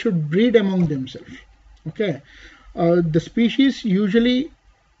 They should breed among themselves. Okay. The species usually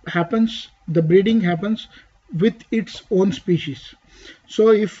happens, the breeding happens with its own species. So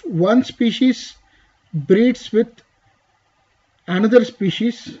if one species breeds with another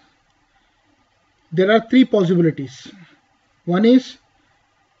species, there are three possibilities. One is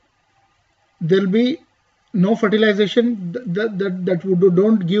there will be no fertilization that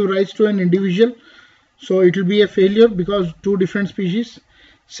don't give rise to an individual. So it will be a failure because two different species.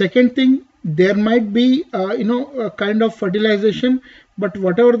 Second thing, there might be a kind of fertilization, but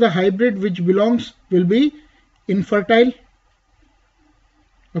whatever the hybrid which belongs will be infertile.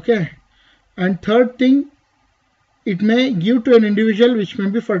 Okay. And third thing, it may give to an individual which may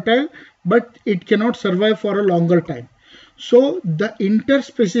be fertile, but it cannot survive for a longer time. So the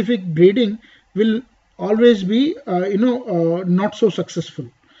interspecific breeding will always be not so successful.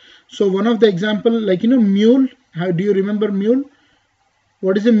 So one of the example, like mule. How do you remember mule?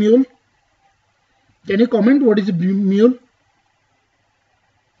 What is a mule? Can you comment what is a mule?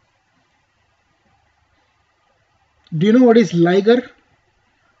 Do you know what is liger?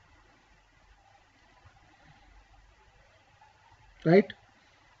 Right?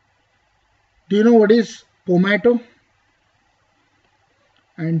 Do you know what is pomato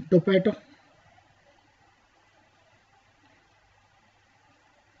and tomato?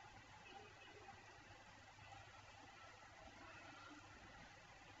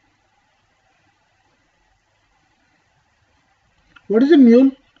 What is a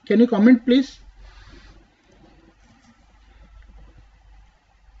mule? Can you comment please?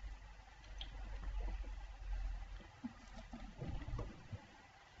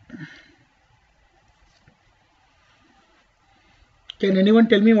 Can anyone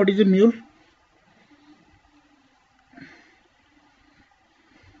tell me what is a mule?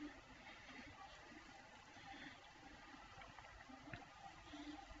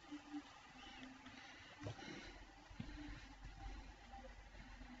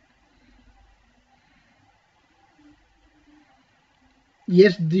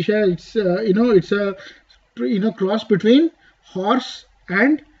 Yes, Disha, it's it's a cross between horse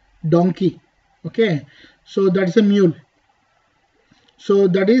and donkey. Okay, so that's a mule. So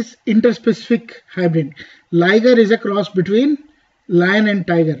that is interspecific hybrid. Liger is a cross between lion and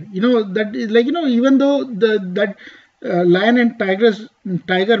tiger. That is like even though that lion and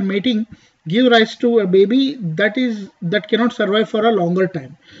tiger mating give rise to a baby that cannot survive for a longer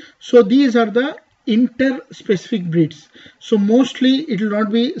time. So these are the interspecific breeds. So mostly it will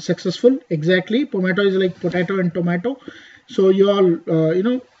not be successful. Exactly, potato is like potato and tomato. So you all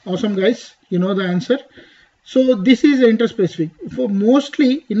awesome guys, you know the answer. So this is interspecific. For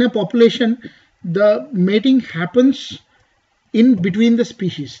mostly in a population, the mating happens in between the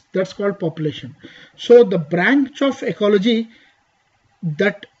species. That's called population. So the branch of ecology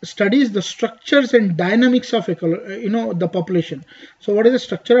that studies the structures and dynamics of the population. So what is the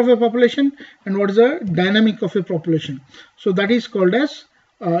structure of a population and what is the dynamic of a population? So that is called as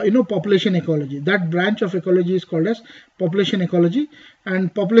population ecology. That branch of ecology is called as population ecology,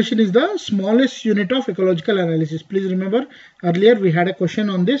 and population is the smallest unit of ecological analysis. Please remember earlier we had a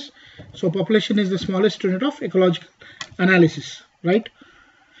question on this. So population is the smallest unit of ecological analysis, right?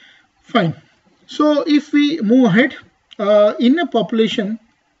 Fine. So if we move ahead, in a population,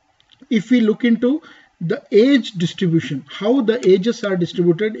 if we look into the age distribution, how the ages are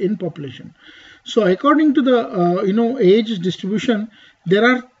distributed in population. So according to the age distribution,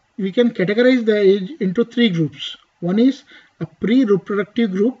 we can categorize the age into three groups. One is a pre-reproductive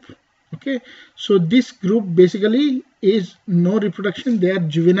group. Okay, so this group basically is no reproduction, they are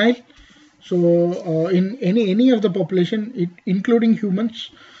juvenile. So in any of the population, including humans,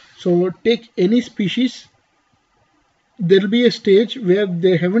 so take any species, there will be a stage where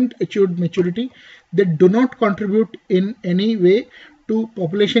they haven't achieved maturity. They do not contribute in any way to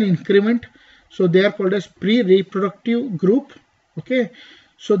population increment. So they are called as pre-reproductive group. Okay,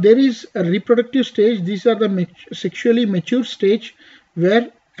 so there is a reproductive stage. These are the sexually mature stage where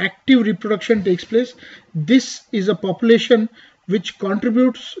active reproduction takes place. This is a population which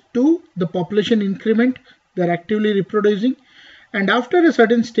contributes to the population increment. They are actively reproducing, and after a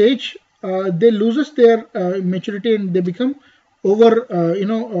certain stage, they loses their maturity and they become over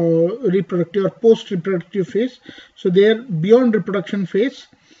reproductive or post reproductive phase. So they are beyond reproduction phase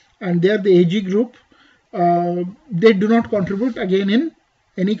and they are the AG group. They do not contribute again in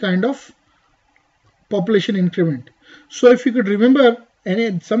any kind of population increment. So if you could remember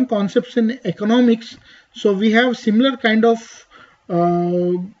some concepts in economics, so we have similar kind of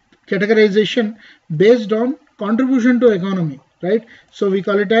categorization based on contribution to economy, right? So we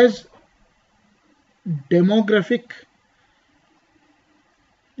call it as demographic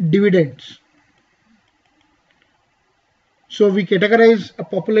dividends. So we categorize a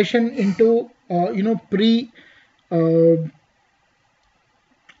population into pre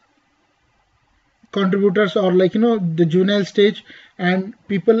contributors, or like the juvenile stage, and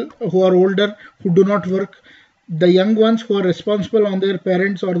people who are older who do not work, the young ones who are responsible on their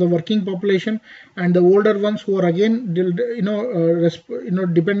parents or the working population, and the older ones who are again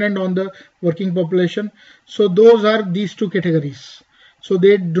dependent on the working population. So those are these two categories. So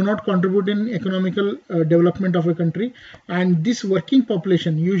they do not contribute in economical development of a country. And this working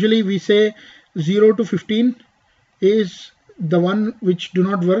population, usually we say 0 to 15 is the one which do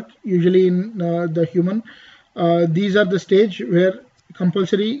not work usually in the human. These are the stage where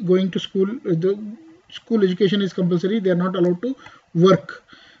compulsory going to school, the school education is compulsory, they are not allowed to work.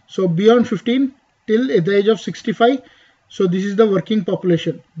 So beyond 15 till the age of 65. So this is the working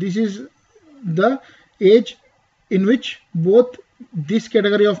population. This is the age in which both this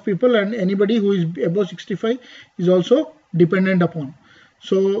category of people and anybody who is above 65 is also dependent upon.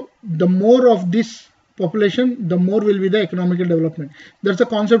 So the more of this population, the more will be the economical development. That's a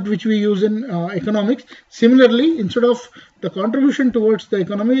concept which we use in economics. Similarly, instead of the contribution towards the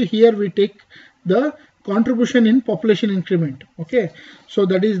economy, here we take the contribution in population increment. Okay, so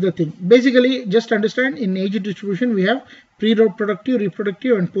that is the thing. Basically, just understand, in age distribution we have pre-reproductive,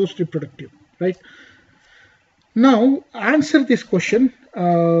 reproductive and post-reproductive, right? Now answer this question.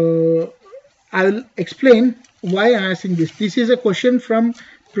 I will explain why I am asking this. This is a question from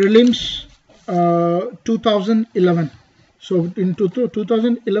prelims 2011. So in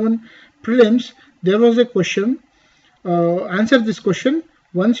 2011 prelims there was a question. Answer this question.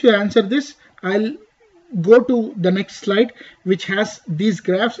 Once you answer this, I'll go to the next slide which has these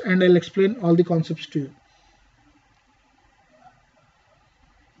graphs and I'll explain all the concepts to you.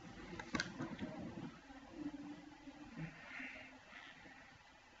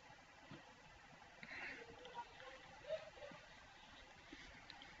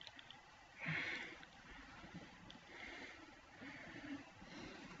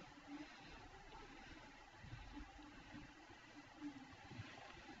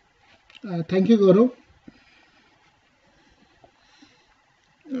 Thank you, Gaurav.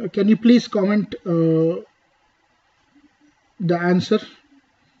 Can you please comment the answer?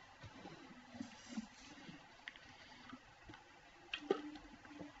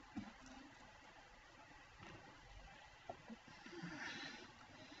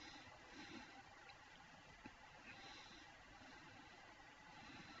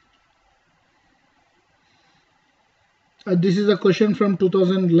 This is a question from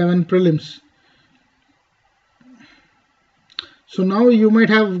 2011 prelims. So now you might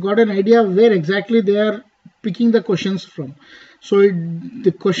have got an idea where exactly they are picking the questions from. So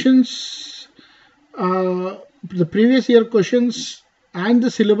the questions, the previous year questions and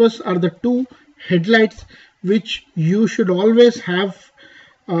the syllabus are the two headlights which you should always have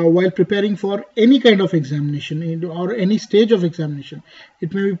while preparing for any kind of examination or any stage of examination.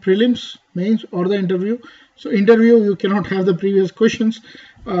 It may be prelims, mains or the interview. So interview you cannot have the previous questions,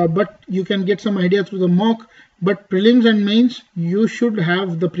 but you can get some idea through the mock. But prelims and mains, you should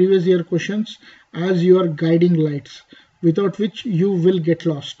have the previous year questions as your guiding lights, without which you will get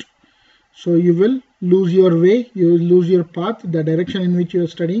lost. So you will lose your way, you will lose your path, the direction in which you are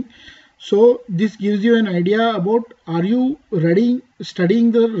studying. So this gives you an idea about, are you ready,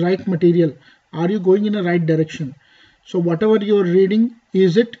 studying the right material? Are you going in the right direction? So whatever you are reading,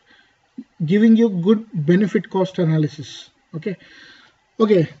 is it giving you good benefit cost analysis? Okay.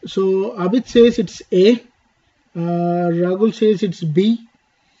 Okay. So Abid says it's A. Ragul says it's B.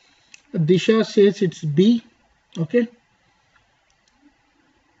 Disha says it's B. Okay.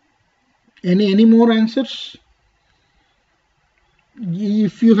 Any more answers?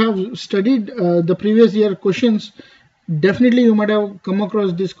 If you have studied the previous year questions, definitely you might have come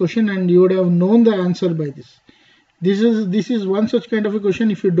across this question and you would have known the answer by this. This is one such kind of a question.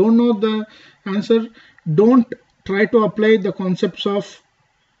 If you don't know the answer, don't try to apply the concepts of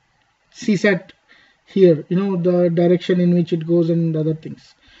CSAT here, you know, the direction in which it goes and other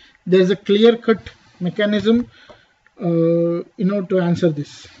things. There's a clear-cut mechanism, you know, to answer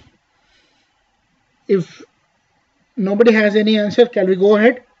this. If nobody has any answer, can we go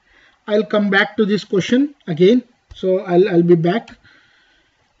ahead? I'll come back to this question again. So I'll be back.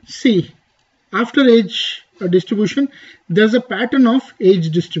 See, after age distribution, there's a pattern of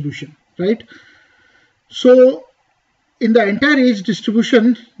age distribution, right? So in the entire age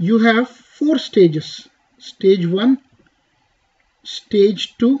distribution, you have 4 stages: stage 1,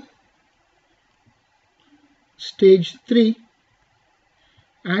 stage 2, stage 3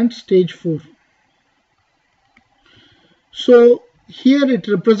 and stage 4. So here it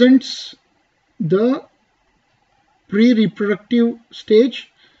represents the pre-reproductive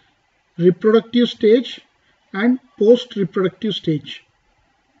stage, reproductive stage and post-reproductive stage.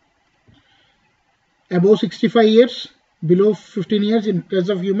 Above 65 years, below 15 years in case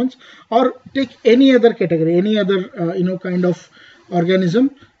of humans, or take any other category, any other you know, kind of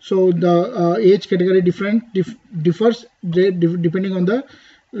organism. So the age category differs depending on the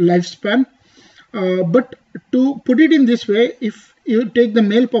lifespan. But to put it in this way, if you take the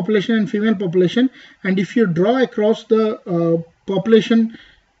male population and female population, and if you draw across the population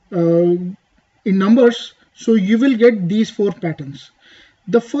in numbers, so you will get these 4 patterns.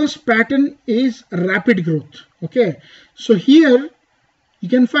 The first pattern is rapid growth. Okay, so here you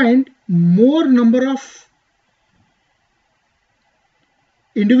can find more number of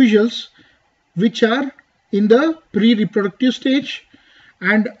individuals which are in the pre-reproductive stage,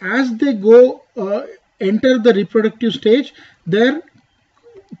 and as they go enter the reproductive stage, their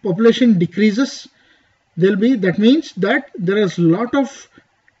population decreases. That means that there is a lot of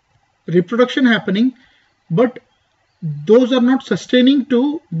reproduction happening, but those are not sustaining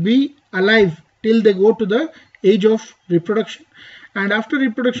to be alive till they go to the age of reproduction. And after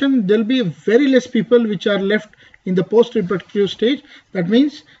reproduction, there will be very less people which are left in the post reproductive stage. That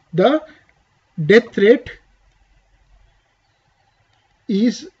means the death rate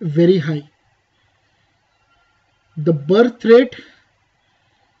is very high. The birth rate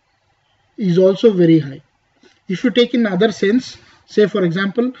is also very high. If you take in other sense, say for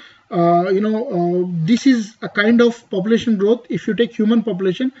example, this is a kind of population growth. If you take human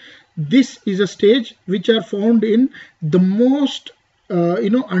population, this is a stage which are found in the most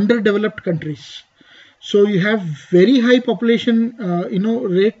underdeveloped countries. So you have very high population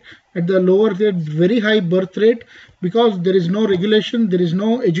rate at the lower rate, very high birth rate, because there is no regulation, there is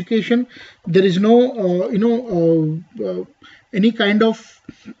no education, there is no any kind of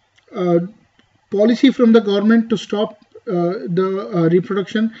policy from the government to stop the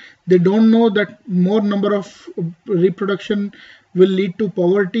reproduction. They don't know that more number of reproduction will lead to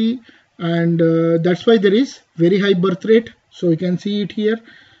poverty, and that's why there is very high birth rate. So you can see it here,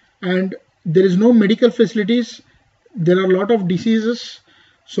 and there is no medical facilities. There are a lot of diseases.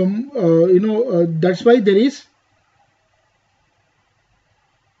 So that's why there is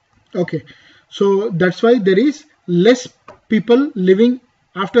so that's why there is less people living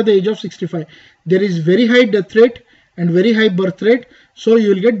after the age of 65. There is very high death rate and very high birth rate, so you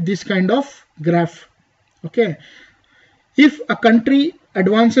will get this kind of graph. Okay, if a country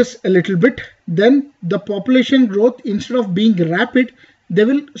advances a little bit, then the population growth, instead of being rapid, they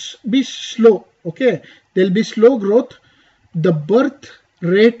will be slow. Okay, there will be slow growth. The birth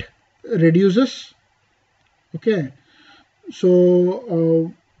rate reduces. Okay,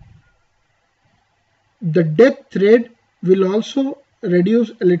 so the death rate will also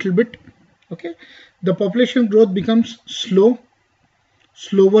reduce a little bit. Okay, the population growth becomes slower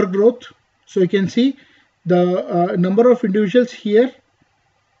growth. So you can see the number of individuals here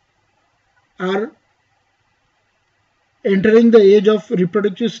are entering the age of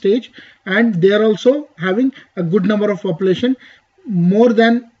reproductive stage, and they are also having a good number of population, more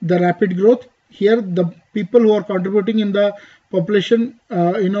than the rapid growth. Here the people who are contributing in the population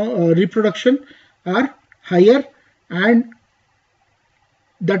reproduction are higher, and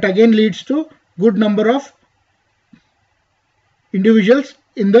that again leads to good number of individuals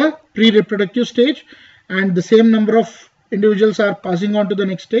in the pre-reproductive stage, and the same number of individuals are passing on to the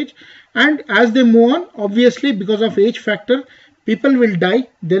next stage. And as they move on, obviously because of age factor, people will die.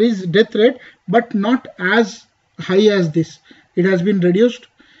 There is death rate, but not as high as this. It has been reduced.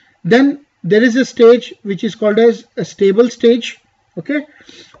 Then there is a stage which is called as a stable stage. Okay,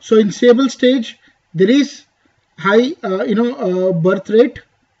 so in stable stage there is high birth rate.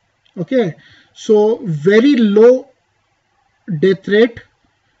 Okay, so very low death rate,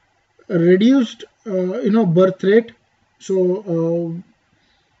 reduced birth rate. So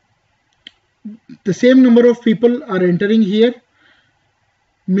the same number of people are entering here.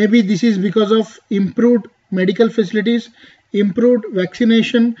 Maybe this is because of improved medical facilities, improved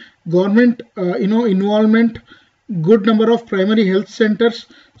vaccination, government involvement, good number of primary health centers.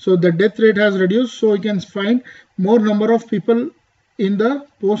 So the death rate has reduced. So you can find more number of people in the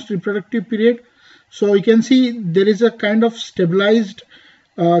post reproductive period. So you can see there is a kind of stabilized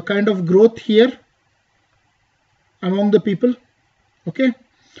kind of growth here among the people. Okay,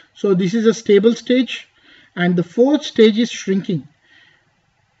 so this is a stable stage, and the fourth stage is shrinking.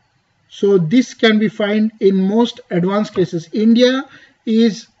 So this can be found in most advanced cases. India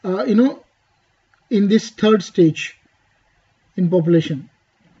is in this third stage in population.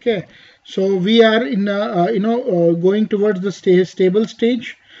 Okay, so we are in going towards the stable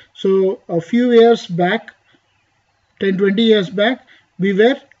stage. So a few years back, 10-20 years back, we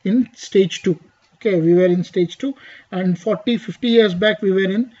were in stage 2. Okay, we were in stage 2, and 40-50 years back we were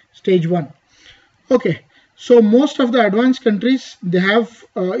in stage 1. Okay, so most of the advanced countries, they have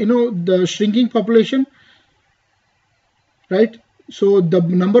the shrinking population, right? So the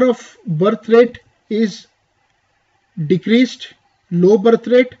number of birth rate is decreased, low birth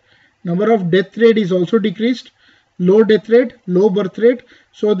rate, number of death rate is also decreased, low death rate, low birth rate.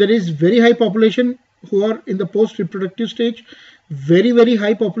 So there is very high population who are in the post reproductive stage, very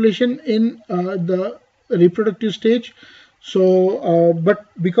high population in the reproductive stage. So but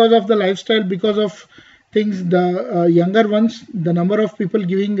because of the lifestyle, because of things, the younger ones, the number of people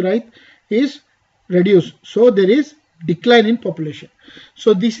giving birth is reduced. So there is decline in population.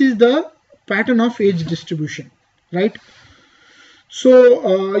 So this is the pattern of age distribution, right?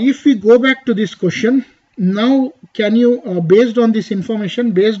 So if we go back to this question, now can you, based on this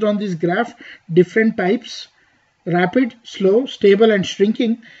information, based on this graph, different types, rapid, slow, stable and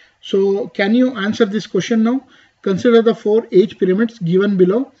shrinking. So can you answer this question now? Consider the 4 age pyramids given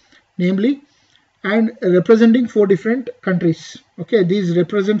below, namely, and representing 4 different countries. Okay, these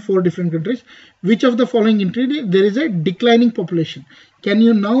represent 4 different countries. Which of the following entity there is a declining population? Can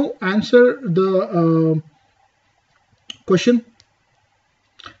you now answer the question?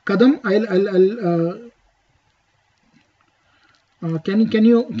 Kadam,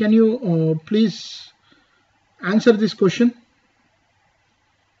 can you please answer this question?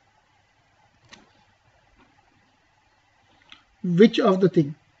 Which of the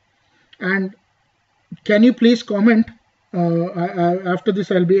thing? And can you please comment, after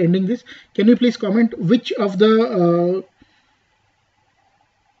this I'll be ending this, can you please comment which of the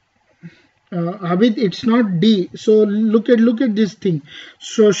Abid, it's not D. So look at this thing.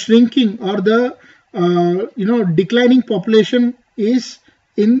 So shrinking or the declining population is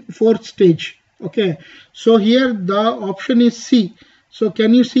in 4th stage. Okay, so here the option is C. So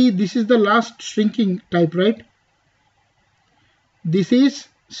can you see this is the last shrinking type, right? This is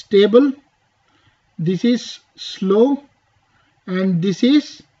stable, this is slow, and this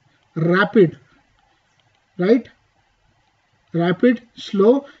is rapid, right? Rapid,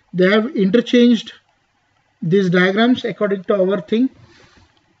 slow. They have interchanged these diagrams according to our thing.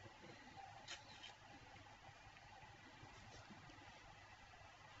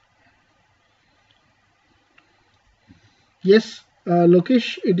 Yes,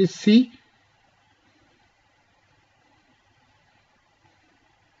 Lokesh, it is C.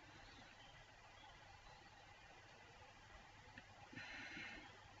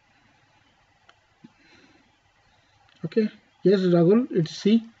 Okay, yes, Rahul, it's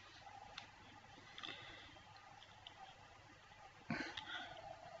C.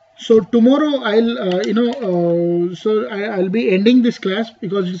 So tomorrow I'll I'll be ending this class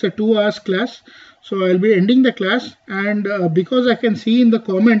because it's a 2 hours class. So I'll be ending the class, and because I can see in the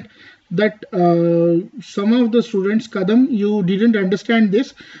comment that some of the students, Kadam, you didn't understand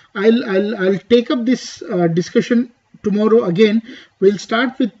this. I'll take up this discussion tomorrow again. We'll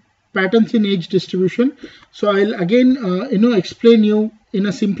start with patterns in age distribution. So I'll again explain you in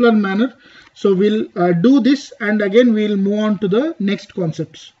a simpler manner. So we'll do this, and again we'll move on to the next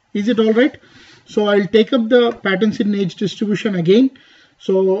concepts. Is it all right? So I'll take up the patterns in age distribution again.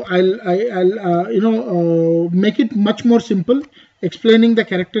 So I'll make it much more simple, explaining the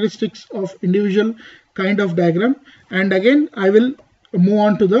characteristics of individual kind of diagram, and again I will move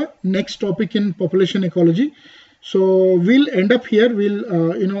on to the next topic in population ecology. So we'll end up here.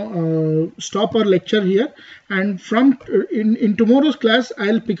 We'll stop our lecture here, and from in tomorrow's class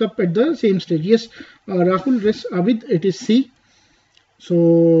I'll pick up at the same stage. Yes, Rahul, yes, Abid, it is C.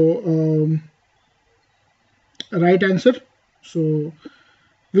 So right answer. So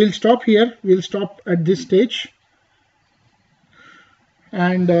we'll stop here. We'll stop at this stage.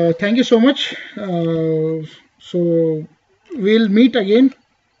 And thank you so much. So we'll meet again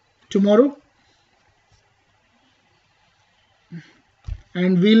tomorrow,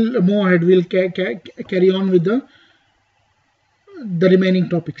 and we'll move ahead. We'll carry on with the remaining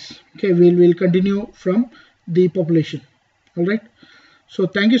topics. Okay, we'll continue from the population. All right. So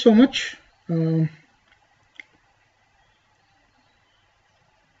thank you so much.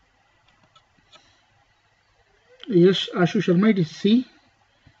 Yes, Ashu Sharma, it is C.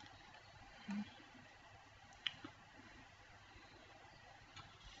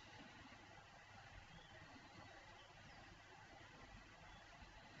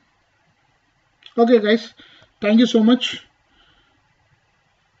 Okay, guys, thank you so much.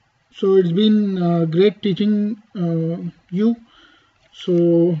 So it's been great teaching you.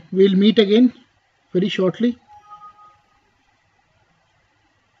 So we'll meet again very shortly.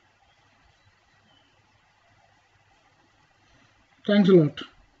 Thanks a lot.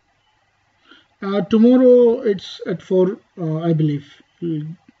 Tomorrow it's at 4, I believe,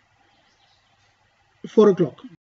 4 o'clock.